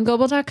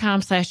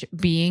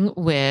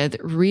robingoble.com/beingwith,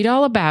 read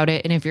all about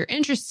it. And if you're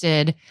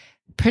interested,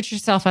 put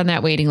yourself on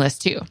that waiting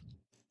list too.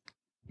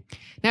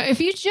 Now,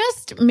 if you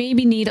just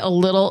maybe need a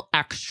little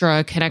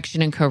extra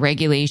connection and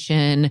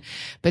co-regulation,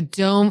 but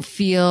don't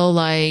feel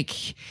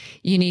like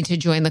you need to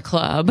join the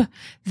club,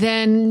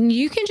 then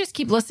you can just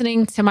keep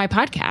listening to my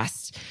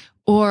podcast.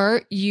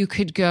 Or you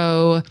could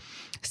go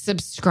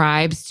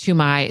subscribe to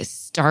my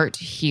Start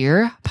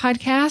Here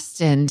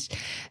podcast, and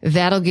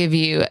that'll give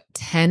you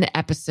 10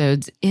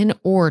 episodes in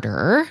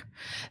order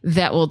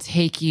that will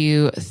take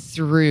you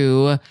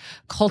through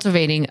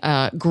cultivating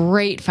a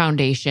great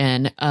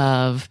foundation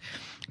of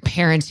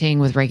parenting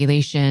with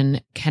regulation,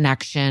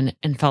 connection,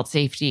 and felt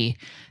safety.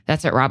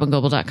 That's at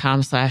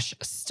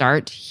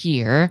robingoble.com/start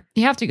here.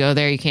 You have to go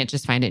there. You can't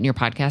just find it in your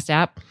podcast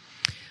app.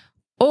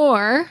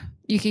 Or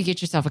you could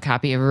get yourself a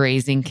copy of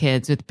Raising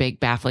Kids with Big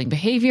Baffling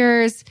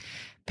Behaviors,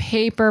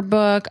 paper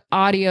book,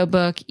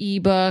 audiobook,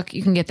 ebook.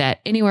 You can get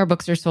that anywhere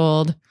books are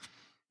sold.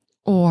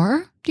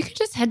 Or you can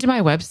just head to my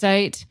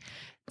website,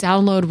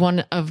 download one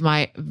of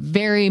my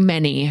very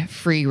many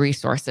free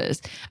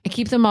resources. I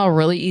keep them all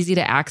really easy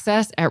to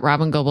access at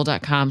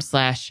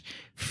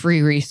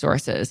robingoble.com/free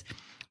resources.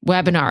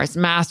 Webinars,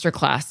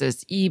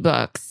 masterclasses,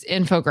 ebooks,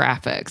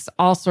 infographics,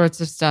 all sorts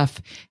of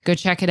stuff. Go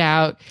check it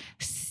out.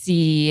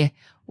 See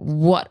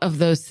what of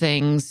those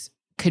things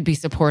could be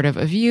supportive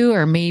of you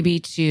or maybe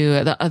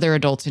to the other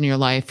adults in your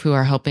life who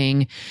are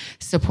helping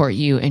support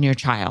you and your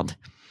child.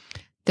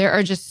 There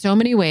are just so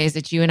many ways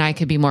that you and I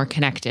could be more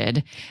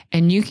connected,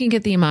 and you can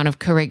get the amount of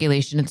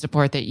co-regulation and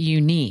support that you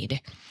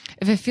need.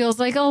 If it feels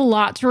like a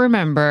lot to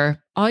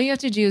remember, all you have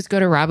to do is go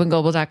to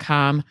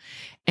robingoble.com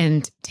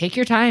and take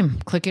your time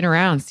clicking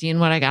around, seeing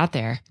what I got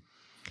there.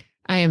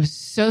 I am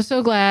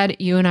so glad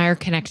you and I are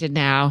connected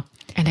now,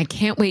 and I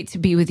can't wait to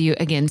be with you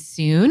again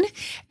soon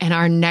in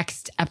our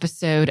next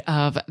episode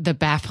of the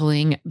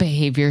Baffling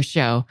Behavior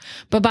Show.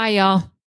 Bye-bye, y'all.